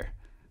mean here?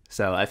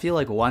 So I feel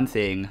like one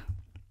thing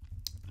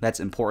that's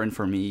important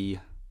for me,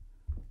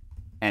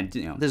 and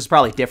this is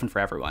probably different for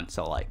everyone,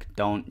 so like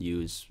don't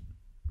use,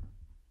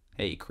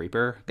 hey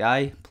creeper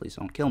guy, please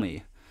don't kill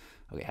me.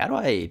 Okay, how do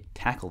I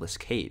tackle this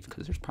cave?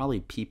 Because there's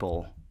probably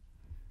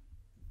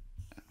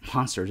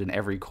monsters in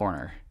every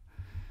corner.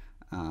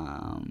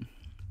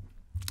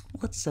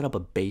 Let's set up a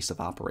base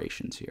of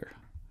operations here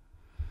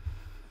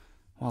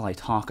while I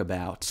talk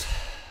about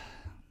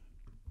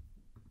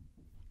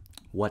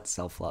what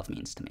self-love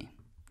means to me,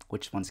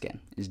 which once again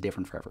is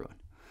different for everyone.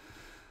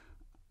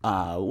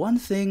 One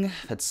thing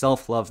that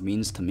self-love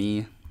means to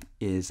me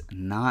is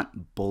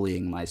not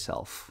bullying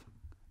myself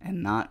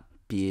and not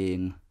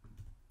being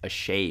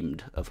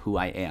ashamed of who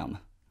I am.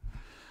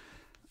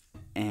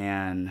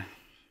 And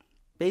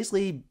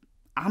basically,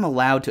 I'm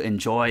allowed to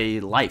enjoy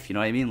life, you know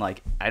what I mean?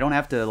 Like, I don't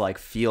have to like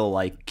feel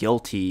like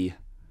guilty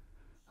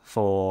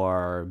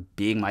for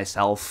being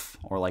myself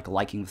or like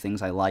liking the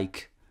things I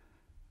like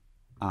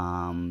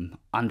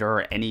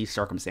under any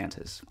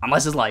circumstances,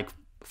 unless it's like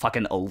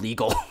fucking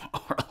illegal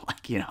or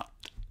like,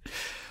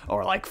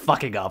 or like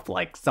fucking up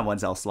like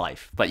someone else's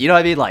life. But you know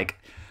what I mean? Like,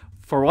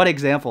 for one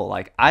example,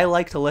 like I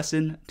like to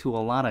listen to a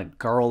lot of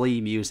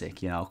girly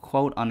music,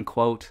 quote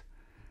unquote,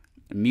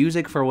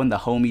 music for when the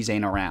homies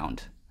ain't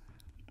around.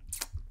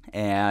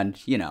 And,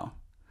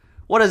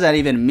 what does that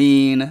even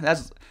mean?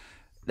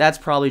 That's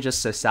probably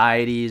just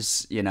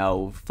society's,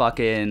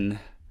 fucking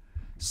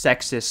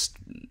sexist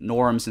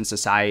norms in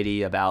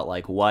society about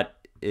like what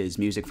is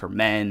music for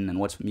men and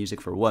what's music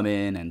for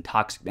women and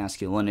toxic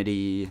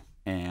masculinity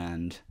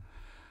and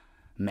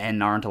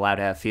men aren't allowed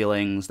to have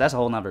feelings. That's a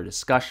whole nother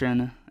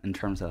discussion in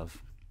terms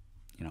of,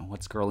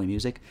 what's girly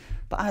music.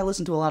 But I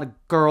listen to a lot of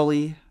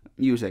girly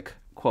music,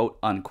 quote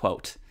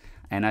unquote.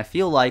 And I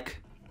feel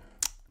like,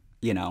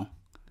 to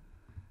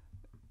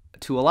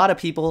a lot of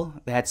people,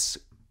 that's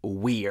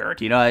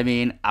weird. You know what I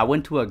mean? I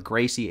went to a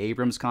Gracie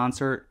Abrams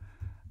concert.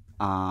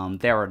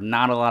 There were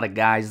not a lot of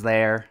guys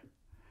there.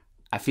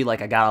 I feel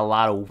like I got a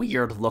lot of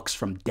weird looks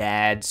from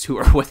dads who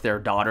are with their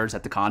daughters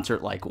at the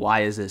concert. Like,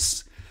 why is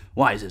this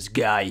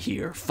guy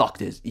here? Fuck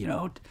this,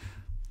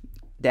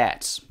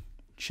 Dads,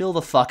 chill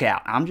the fuck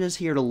out. I'm just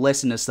here to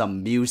listen to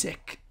some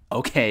music,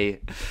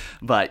 okay?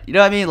 But, you know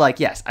what I mean? Like,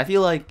 yes, I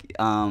feel like,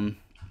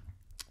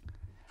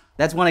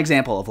 that's one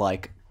example of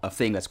like a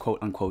thing that's quote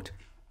unquote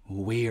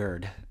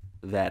weird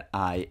that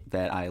I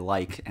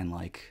like and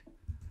like,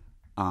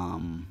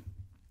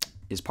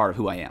 is part of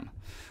who I am.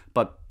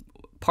 But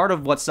part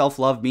of what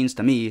self-love means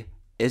to me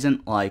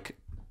isn't like,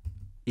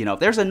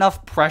 there's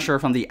enough pressure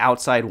from the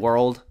outside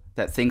world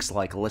that thinks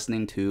like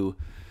listening to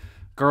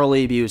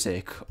girly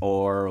music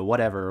or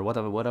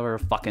whatever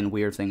fucking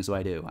weird things do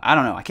I do. I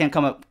don't know. I can't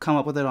come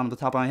up with it on the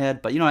top of my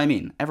head, but you know what I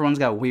mean? Everyone's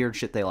got weird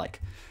shit they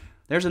like.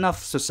 There's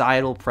enough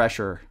societal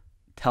pressure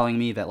telling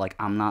me that like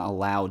I'm not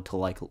allowed to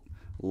like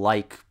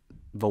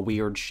the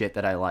weird shit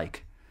that I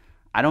like.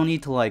 I don't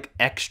need to like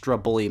extra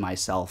bully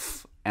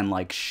myself and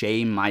like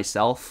shame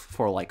myself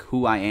for like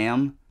who I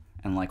am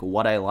and like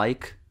what I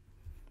like,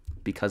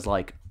 because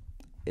like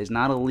it's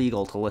not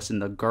illegal to listen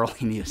to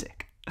girly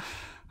music.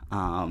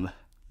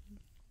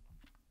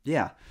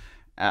 Yeah,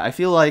 I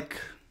feel like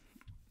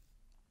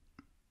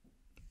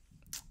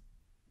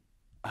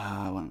what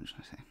am I trying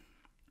to say?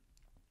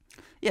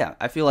 Yeah,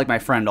 I feel like my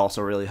friend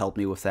also really helped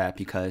me with that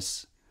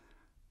because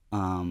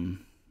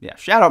yeah,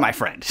 shout out my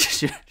friend.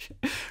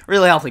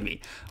 Really helping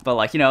me. But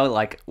like,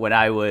 like when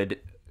I would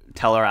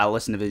tell her I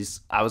listened to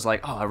his, I was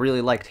like, oh, I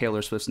really like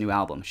Taylor Swift's new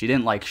album. She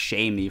didn't like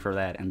shame me for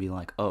that and be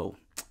like, oh,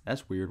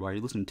 that's weird. Why are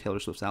you listening to Taylor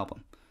Swift's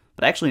album?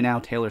 But actually now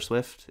Taylor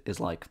Swift is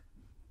like,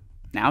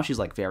 now she's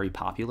like very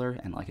popular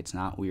and like it's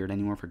not weird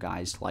anymore for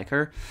guys to like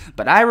her.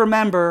 But I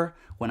remember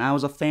when I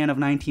was a fan of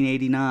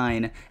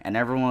 1989 and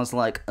everyone was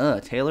like,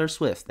 Taylor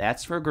Swift,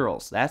 that's for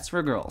girls, that's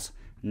for girls.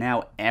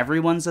 Now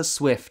everyone's a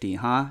Swiftie,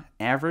 huh?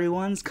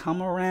 Everyone's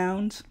come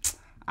around.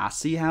 I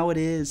see how it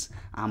is.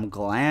 I'm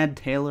glad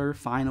Taylor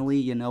finally,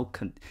 you know,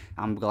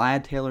 I'm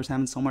glad Taylor's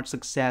having so much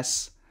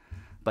success.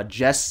 But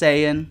just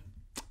saying,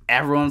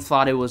 everyone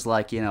thought it was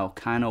like, you know,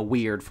 kind of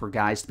weird for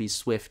guys to be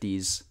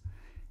Swifties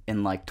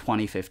in like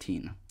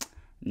 2015.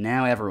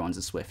 Now everyone's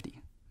a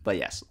Swiftie. But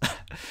yes.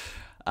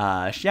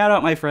 Shout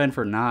out my friend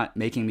for not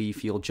making me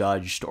feel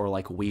judged or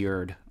like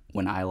weird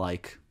when I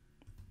like,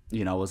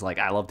 you know, was like,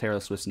 I love Taylor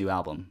Swift's new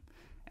album.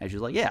 And she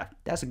was like, yeah,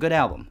 that's a good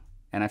album.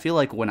 And I feel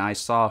like when I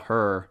saw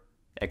her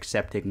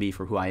accepting me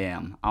for who I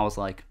am, I was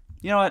like,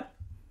 you know what?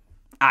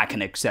 I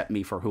can accept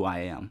me for who I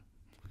am.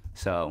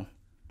 So,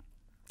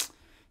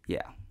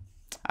 yeah.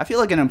 I feel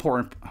like an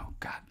important... Oh,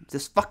 God.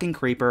 This fucking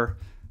creeper.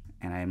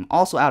 And I'm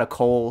also out of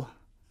coal.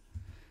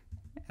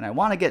 And I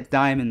want to get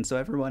diamonds so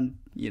everyone,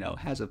 you know,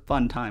 has a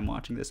fun time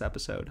watching this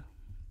episode.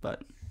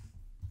 But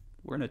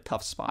we're in a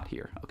tough spot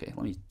here. Okay,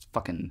 let me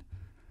fucking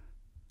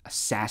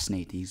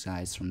assassinate these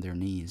guys from their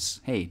knees.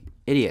 Hey,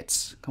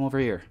 idiots, come over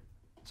here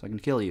so I can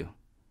kill you.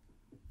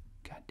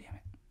 God damn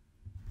it.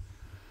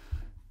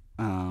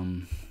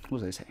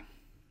 What was I saying?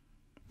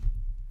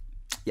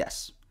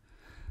 Yes.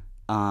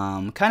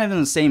 Kind of in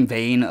the same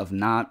vein of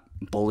not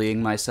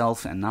bullying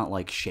myself and not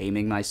like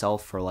shaming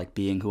myself for like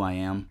being who I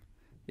am.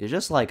 It's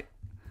just like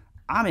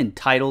I'm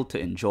entitled to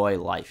enjoy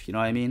life, you know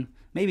what I mean?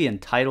 Maybe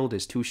entitled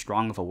is too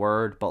strong of a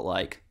word, but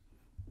like,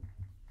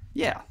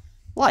 yeah,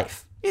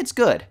 life. It's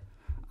good.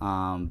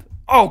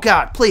 Oh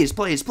God, please,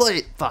 please,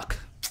 please. Fuck.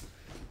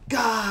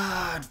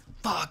 God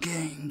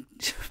fucking.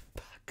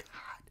 God.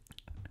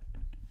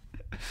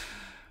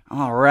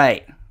 All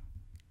right.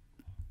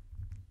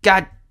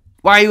 God,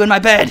 why are you in my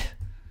bed?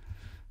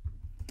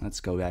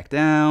 Let's go back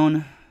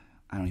down.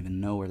 I don't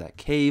even know where that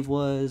cave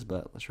was,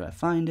 but let's try to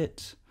find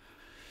it.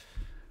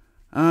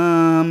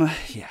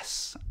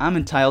 Yes. I'm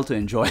entitled to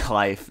enjoy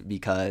life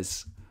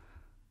because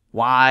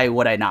why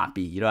would I not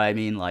be? You know what I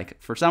mean?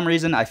 Like, for some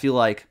reason, I feel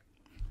like,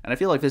 and I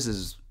feel like this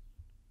is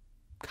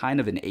kind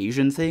of an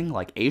Asian thing.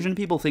 Like, Asian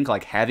people think,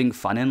 like, having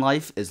fun in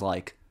life is,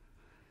 like,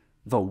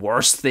 the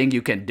worst thing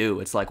you can do.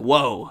 It's like,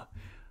 whoa,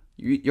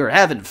 you're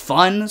having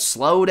fun?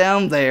 Slow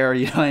down there.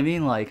 You know what I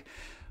mean? Like,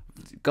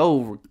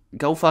 go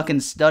fucking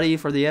study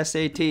for the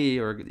SAT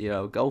or, you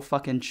know, go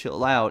fucking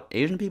chill out.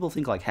 Asian people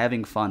think, like,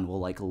 having fun will,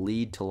 like,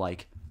 lead to,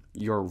 like,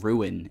 your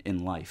ruin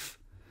in life.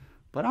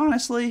 But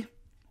honestly,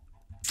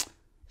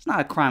 it's not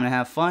a crime to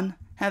have fun.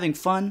 Having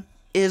fun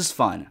is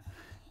fun.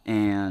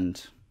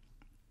 And,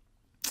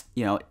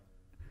 you know,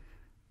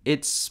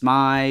 it's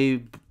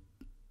my,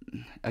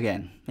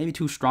 again, maybe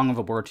too strong of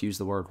a word to use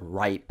the word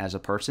right as a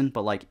person,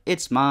 but, like,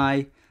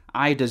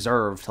 I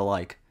deserve to,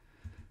 like,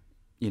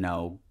 you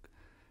know,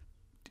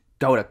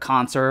 go to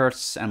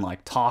concerts and,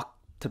 like, talk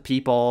to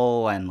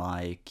people and,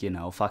 like, you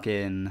know,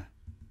 fucking,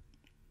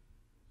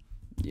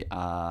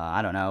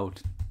 I don't know,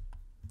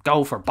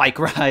 go for bike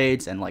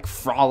rides and, like,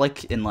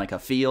 frolic in, like, a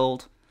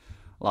field.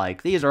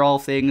 Like, these are all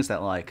things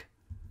that, like,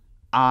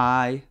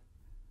 are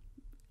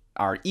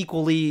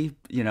equally,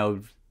 you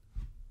know,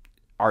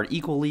 are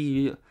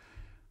equally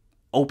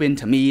open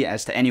to me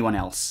as to anyone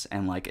else.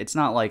 And, like, it's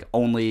not like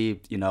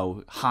only, you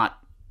know, hot,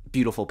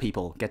 beautiful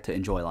people get to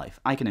enjoy life.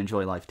 I can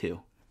enjoy life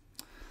too.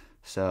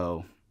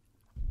 So,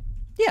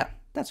 yeah,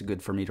 that's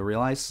good for me to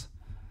realize.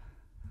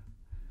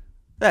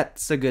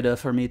 That's a good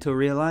for me to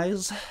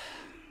realize.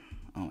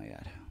 Oh my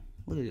God.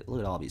 Look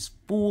at all these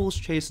fools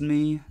chasing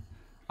me.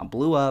 I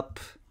blew up.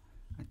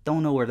 I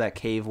don't know where that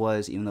cave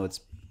was, even though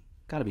it's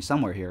got to be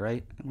somewhere here,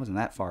 right? It wasn't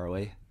that far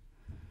away.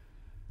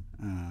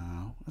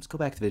 Let's go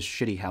back to this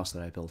shitty house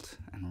that I built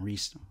and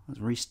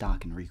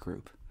restock and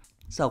regroup.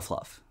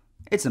 Self-love.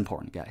 It's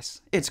important,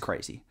 guys. It's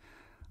crazy.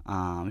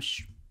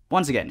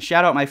 Once again,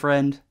 shout out my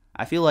friend.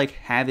 I feel like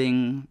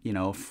having, you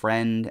know,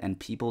 friend and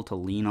people to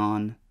lean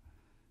on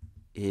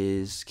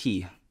is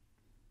key.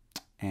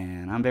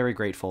 And I'm very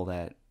grateful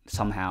that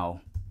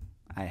somehow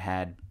I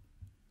had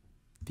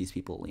these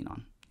people to lean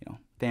on. You know,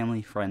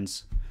 family,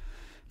 friends.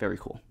 Very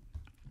cool.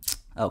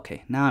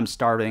 Okay, now I'm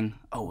starving.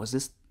 Oh, was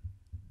this?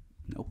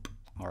 Nope.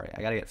 All right,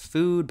 I gotta get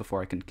food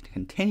before I can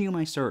continue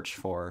my search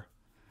for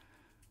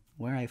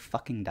where I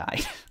fucking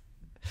died.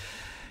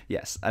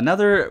 Yes,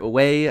 another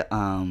way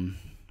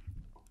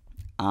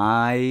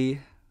I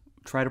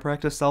try to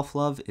practice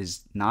self-love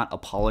is not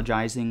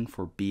apologizing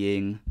for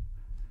being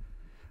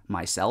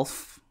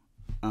myself.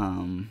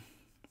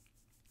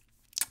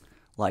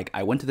 Like,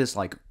 I went to this,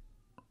 like,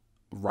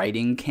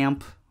 writing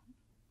camp,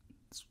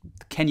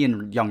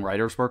 Kenyan Young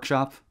Writers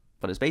Workshop,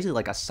 but it's basically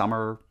like a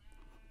summer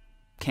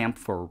camp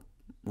for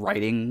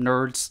writing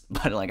nerds.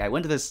 But, like, I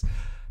went to this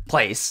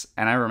place,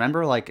 and I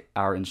remember, like,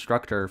 our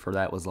instructor for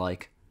that was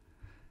like,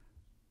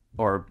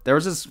 or there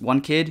was this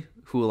one kid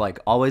who, like,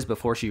 always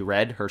before she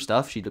read her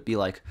stuff, she'd be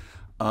like,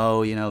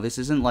 oh, you know, this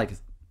isn't, like,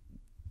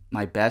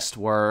 my best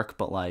work,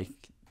 but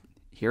like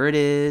here it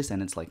is,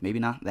 and it's like maybe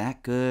not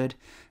that good.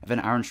 And then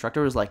our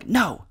instructor was like,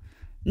 no,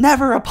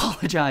 never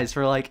apologize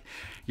for like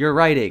your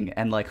writing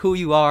and like who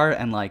you are,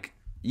 and like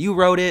you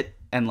wrote it,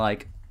 and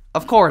like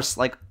of course,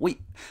 like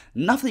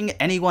nothing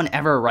anyone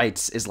ever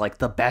writes is like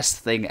the best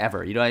thing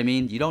ever. You know what I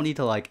mean? You don't need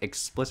to like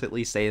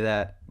explicitly say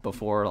that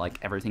before like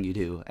everything you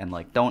do, and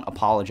like don't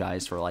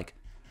apologize for like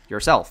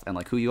yourself and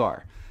like who you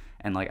are.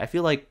 And like I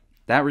feel like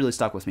that really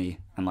stuck with me,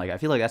 and like I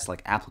feel like that's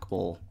like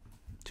applicable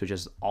to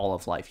just all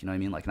of life. You know what I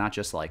mean? Like not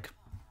just like,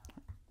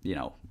 you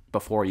know,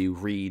 before you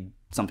read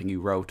something you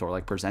wrote or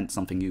like present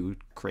something you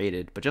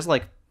created, but just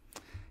like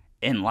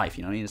in life.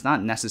 You know what I mean? It's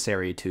not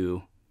necessary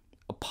to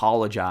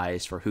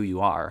apologize for who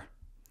you are.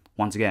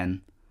 Once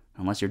again,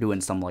 unless you're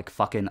doing some like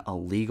fucking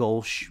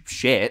illegal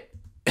shit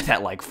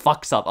that like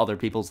fucks up other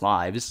people's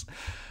lives,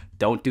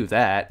 don't do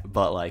that.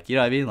 But like, you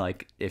know what I mean?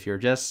 Like if you're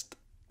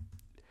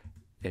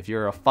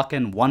a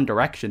fucking One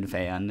Direction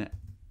fan,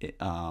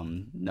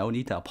 no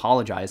need to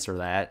apologize for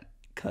that,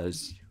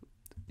 because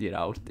you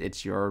know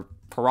it's your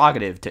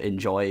prerogative to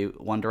enjoy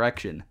One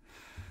Direction.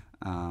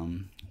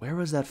 Where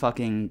was that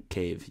fucking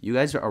cave? You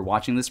guys are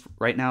watching this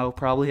right now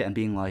probably and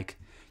being like,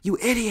 you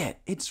idiot,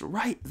 it's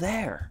right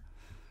there.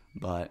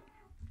 But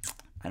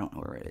I don't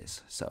know where it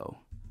is. So,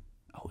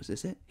 oh, is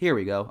this it? Here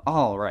we go.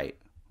 All right,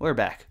 we're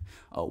back.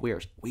 Oh,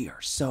 we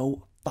are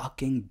so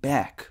fucking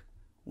back.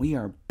 We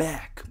are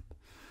back.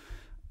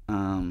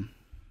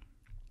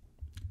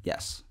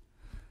 Yes.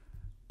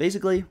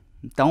 Basically,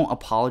 don't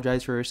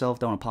apologize for yourself.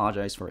 Don't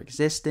apologize for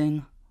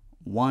existing.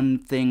 One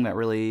thing that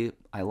really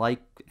I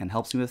like and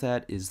helps me with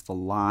that is the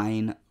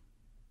line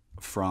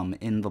from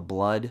In the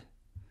Blood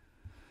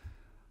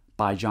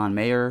by John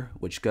Mayer,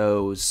 which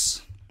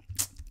goes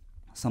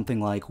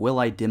something like, will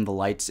I dim the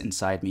lights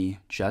inside me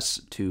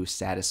just to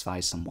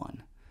satisfy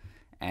someone?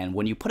 And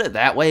when you put it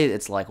that way,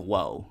 it's like,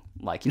 whoa.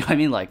 Like, you know what I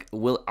mean? Like,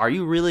 are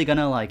you really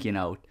gonna, like, you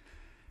know,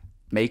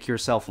 make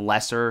yourself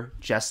lesser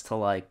just to,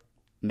 like,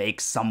 make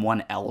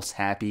someone else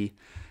happy?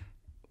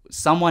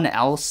 Someone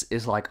else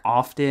is, like,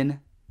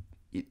 often,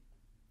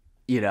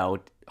 you know,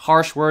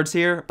 harsh words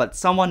here, but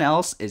someone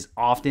else is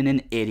often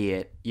an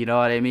idiot. You know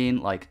what I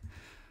mean? Like,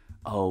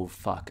 oh,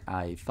 fuck,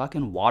 I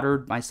fucking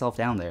watered myself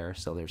down there,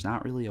 so there's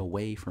not really a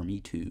way for me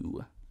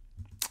to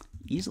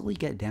easily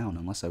get down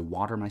unless I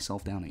water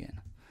myself down again.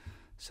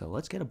 So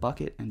let's get a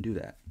bucket and do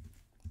that.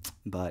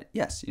 But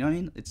yes, you know what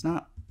I mean? It's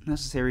not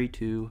necessary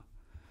to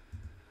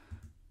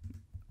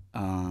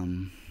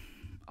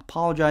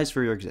apologize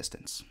for your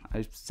existence.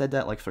 I've said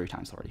that like 3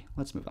 times already.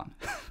 Let's move on.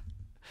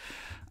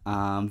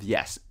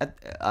 Yes,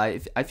 I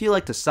feel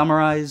like to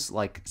summarize,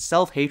 like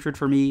self-hatred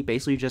for me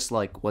basically just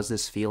like was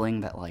this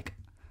feeling that like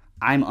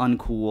I'm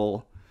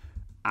uncool.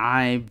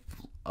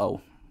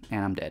 Oh,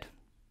 and I'm dead.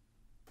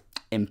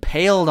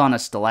 Impaled on a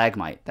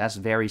stalagmite. That's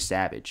very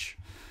savage.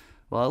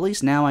 Well, at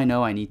least now I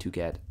know I need to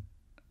get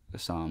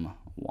some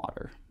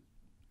water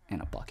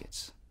and a bucket.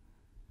 Is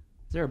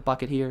there a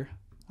bucket here?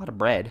 A lot of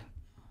bread.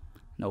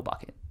 No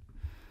bucket.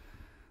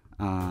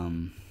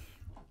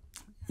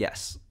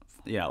 Yes.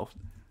 You know,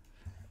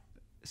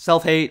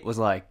 self-hate was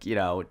like, you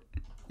know,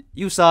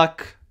 you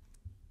suck.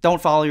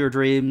 Don't follow your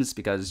dreams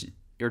because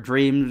your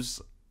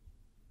dreams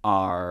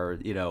are,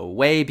 you know,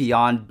 way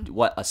beyond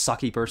what a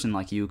sucky person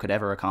like you could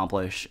ever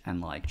accomplish,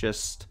 and like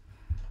just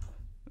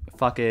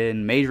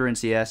fucking major in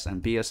CS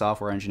and be a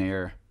software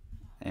engineer,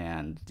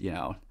 and you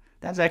know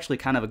that's actually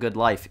kind of a good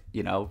life,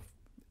 you know,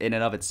 in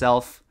and of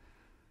itself,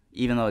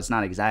 even though it's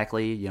not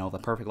exactly, you know, the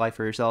perfect life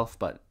for yourself,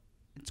 but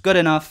it's good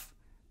enough.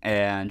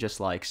 And just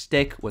like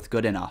stick with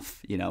good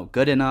enough. You know,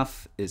 good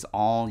enough is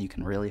all you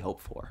can really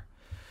hope for.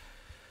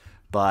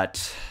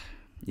 But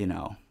you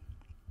know,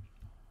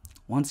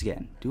 once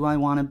again, do I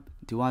want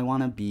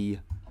to be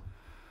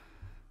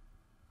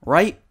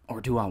right,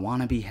 or do I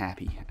want to be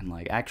happy and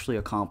like actually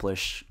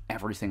accomplish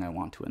everything I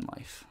want to in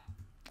life?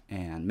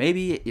 And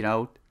maybe, you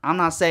know, I'm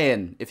not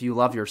saying if you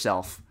love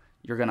yourself,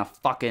 you're going to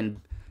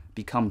fucking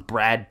become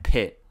Brad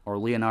Pitt or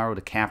Leonardo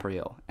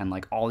DiCaprio and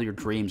like all your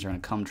dreams are going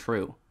to come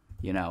true,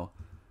 you know.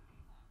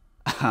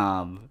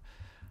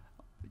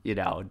 You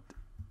know,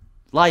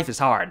 life is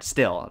hard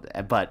still,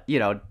 but you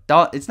know,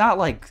 it's not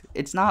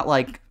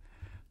like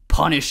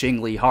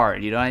punishingly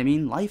hard, you know what I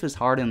mean? Life is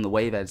hard in the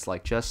way that it's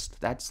like just,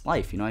 that's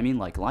life, you know what I mean?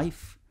 Like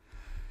life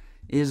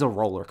is a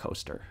roller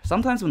coaster.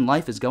 Sometimes when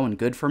life is going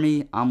good for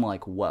me, I'm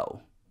like,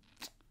 whoa,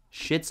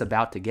 shit's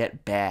about to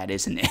get bad,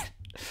 isn't it?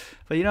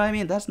 But you know what I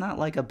mean? That's not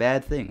like a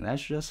bad thing.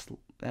 That's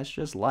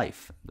just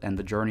life and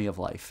the journey of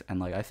life. And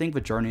like I think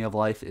the journey of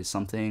life is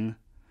something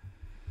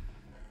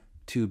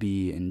to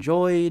be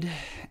enjoyed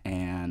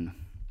and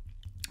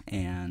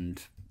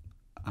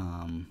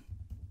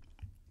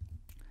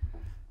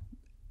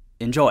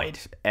enjoyed,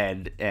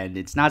 and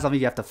it's not something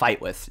you have to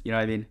fight with, you know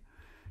what I mean?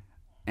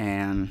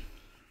 And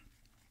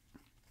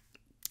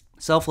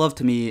self-love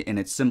to me in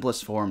its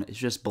simplest form is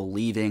just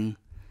believing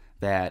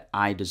that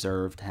I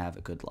deserve to have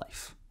a good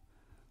life.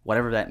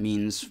 Whatever that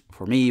means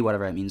for me,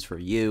 whatever that means for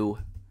you,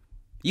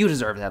 you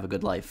deserve to have a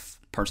good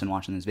life, person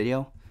watching this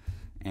video.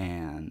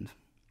 And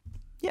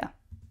yeah,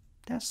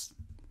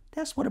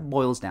 that's what it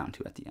boils down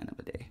to at the end of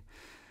the day.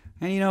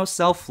 And, you know,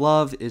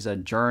 self-love is a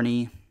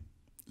journey.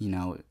 You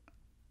know,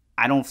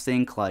 I don't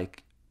think,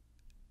 like,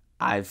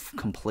 I've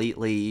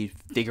completely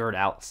figured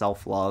out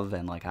self-love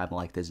and, like, I'm,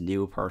 like, this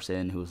new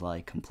person who's,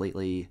 like,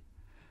 completely,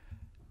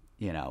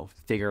 you know,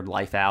 figured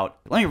life out.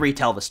 Let me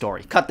retell the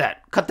story. Cut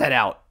that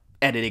out,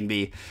 editing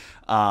me.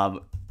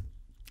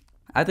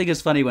 I think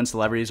it's funny when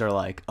celebrities are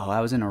like, oh,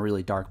 I was in a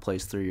really dark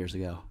place 3 years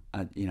ago.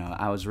 You know,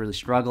 I was really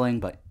struggling,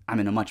 but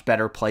I'm in a much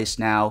better place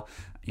now.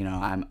 You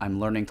know, I'm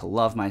learning to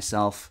love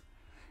myself.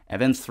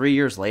 And then 3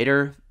 years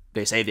later,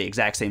 they say the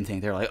exact same thing.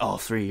 They're like, oh,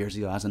 3 years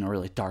ago, I was in a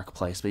really dark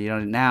place. But, you know,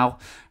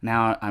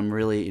 now I'm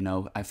really, you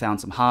know, I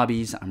found some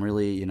hobbies. I'm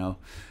really, you know,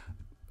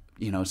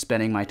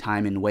 spending my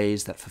time in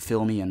ways that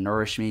fulfill me and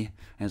nourish me.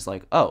 And it's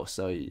like, oh,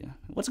 so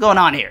what's going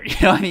on here? You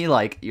know what I mean?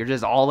 Like, it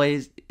was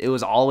always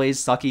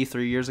sucky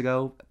 3 years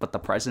ago, but the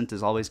present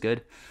is always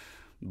good.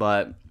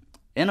 But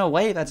in a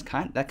way, that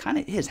kind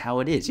of is how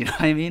it is. You know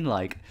what I mean?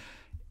 Like,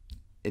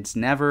 it's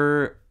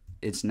never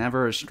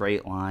a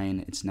straight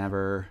line.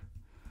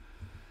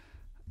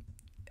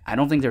 I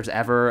don't think there's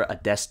ever a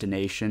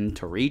destination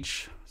to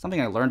reach.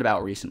 Something I learned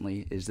about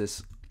recently is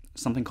this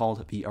something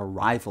called the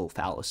arrival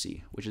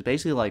fallacy, which is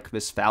basically like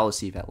this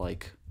fallacy that,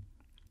 like,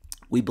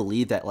 we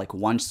believe that, like,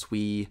 once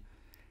we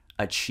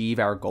achieve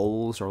our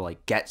goals or,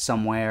 like, get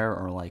somewhere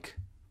or, like,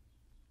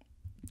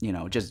 you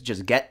know,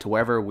 just get to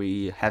wherever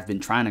we have been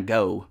trying to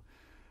go,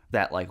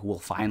 that, like, we'll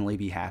finally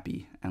be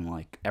happy and,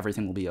 like,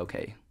 everything will be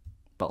okay.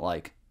 But,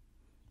 like,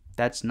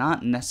 that's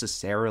not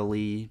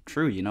necessarily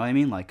true, you know what I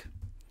mean? Like,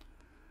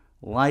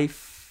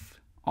 life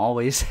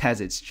always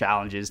has its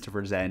challenges to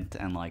present,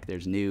 and, like,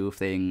 there's new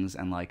things,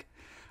 and, like,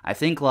 I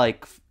think,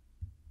 like,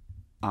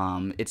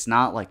 it's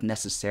not, like,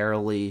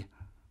 necessarily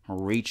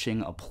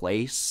reaching a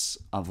place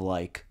of,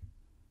 like,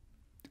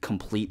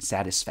 complete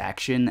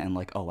satisfaction and,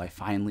 like, oh, I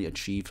finally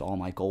achieved all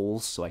my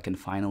goals, so I can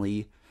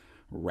finally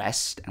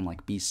rest and,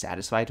 like, be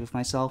satisfied with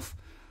myself,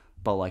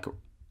 but, like,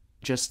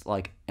 just,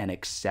 like, an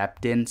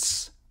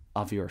acceptance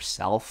of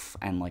yourself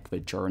and, like, the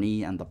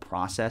journey and the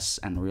process,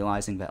 and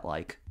realizing that,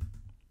 like,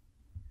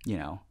 you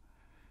know,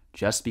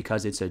 just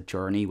because it's a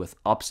journey with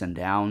ups and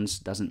downs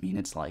doesn't mean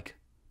it's like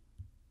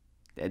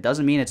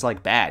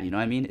bad, you know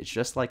what I mean? It's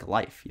just like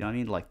life, you know what I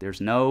mean? Like,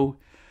 there's no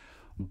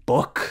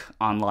book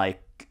on,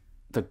 like,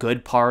 the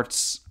good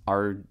parts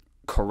are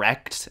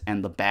correct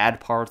and the bad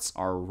parts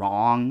are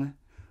wrong,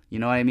 you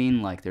know what I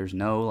mean? Like, there's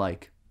no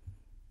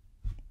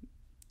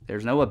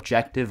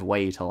objective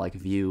way to, like,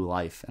 view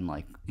life and,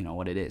 like, you know,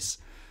 what it is.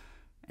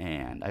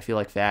 And I feel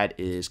like that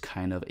is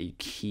kind of a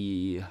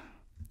key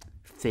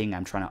thing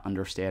I'm trying to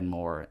understand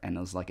more, and it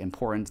was, like,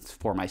 important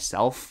for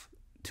myself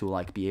to,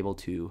 like, be able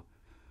to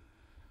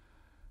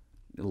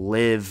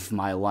live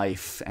my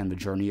life and the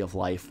journey of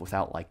life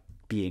without, like,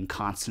 being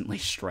constantly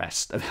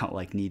stressed about,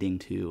 like, needing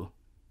to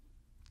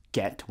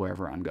get to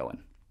wherever I'm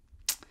going.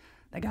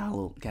 I got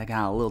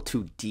a little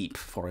too deep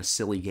for a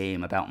silly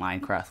game about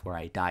Minecraft where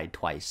I died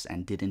twice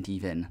and didn't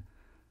even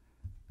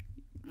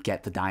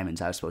get the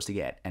diamonds I was supposed to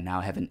get, and now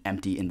I have an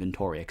empty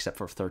inventory except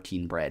for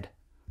 13 bread.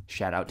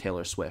 Shout out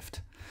Taylor Swift.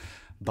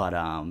 But,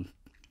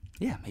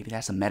 yeah, maybe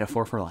that's a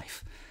metaphor for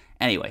life.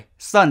 Anyway,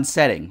 sun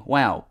setting.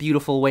 Wow,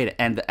 beautiful way to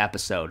end the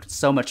episode.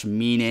 So much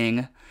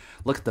meaning.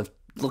 Look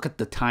at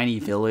the tiny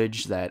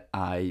village that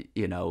I,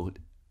 you know,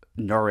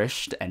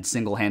 nourished and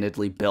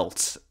single-handedly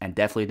built and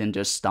definitely didn't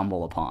just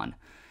stumble upon.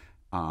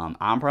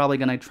 I'm probably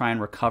going to try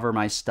and recover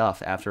my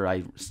stuff after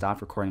I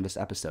stop recording this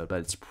episode, but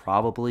it's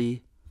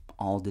probably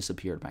all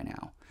disappeared by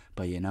now.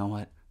 But you know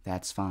what?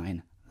 That's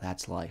fine.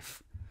 That's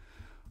life.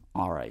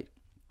 All right.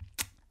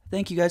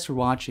 Thank you guys for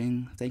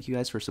watching. Thank you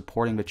guys for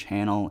supporting the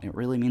channel. It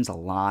really means a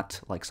lot.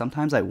 Like,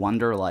 sometimes I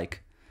wonder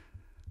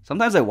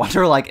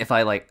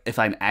if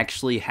I'm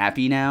actually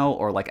happy now,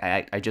 or, like,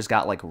 I just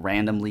got, like,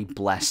 randomly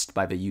blessed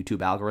by the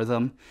YouTube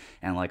algorithm.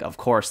 And, like, of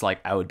course, like,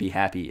 I would be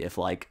happy if,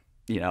 like,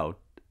 you know,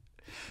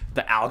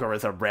 the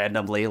algorithm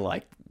randomly,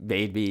 like,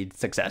 made me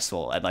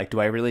successful. And, like,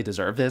 do I really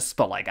deserve this?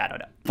 But, like, I don't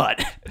know.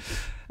 But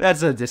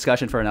that's a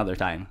discussion for another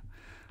time.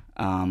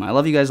 I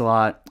love you guys a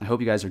lot. I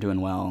hope you guys are doing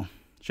well.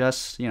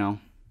 Just, you know,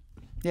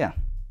 yeah.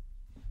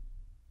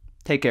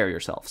 Take care of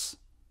yourselves.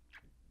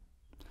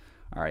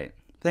 All right.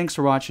 Thanks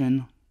for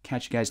watching.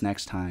 Catch you guys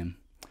next time.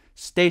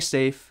 Stay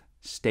safe.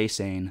 Stay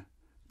sane.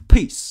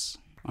 Peace.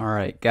 All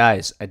right,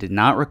 guys. I did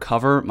not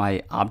recover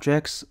my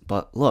objects,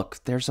 but look,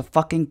 there's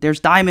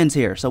diamonds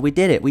here. So we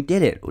did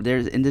it.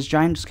 There's in this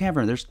giant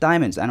cavern. There's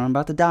diamonds, and I'm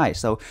about to die.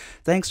 So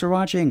thanks for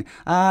watching.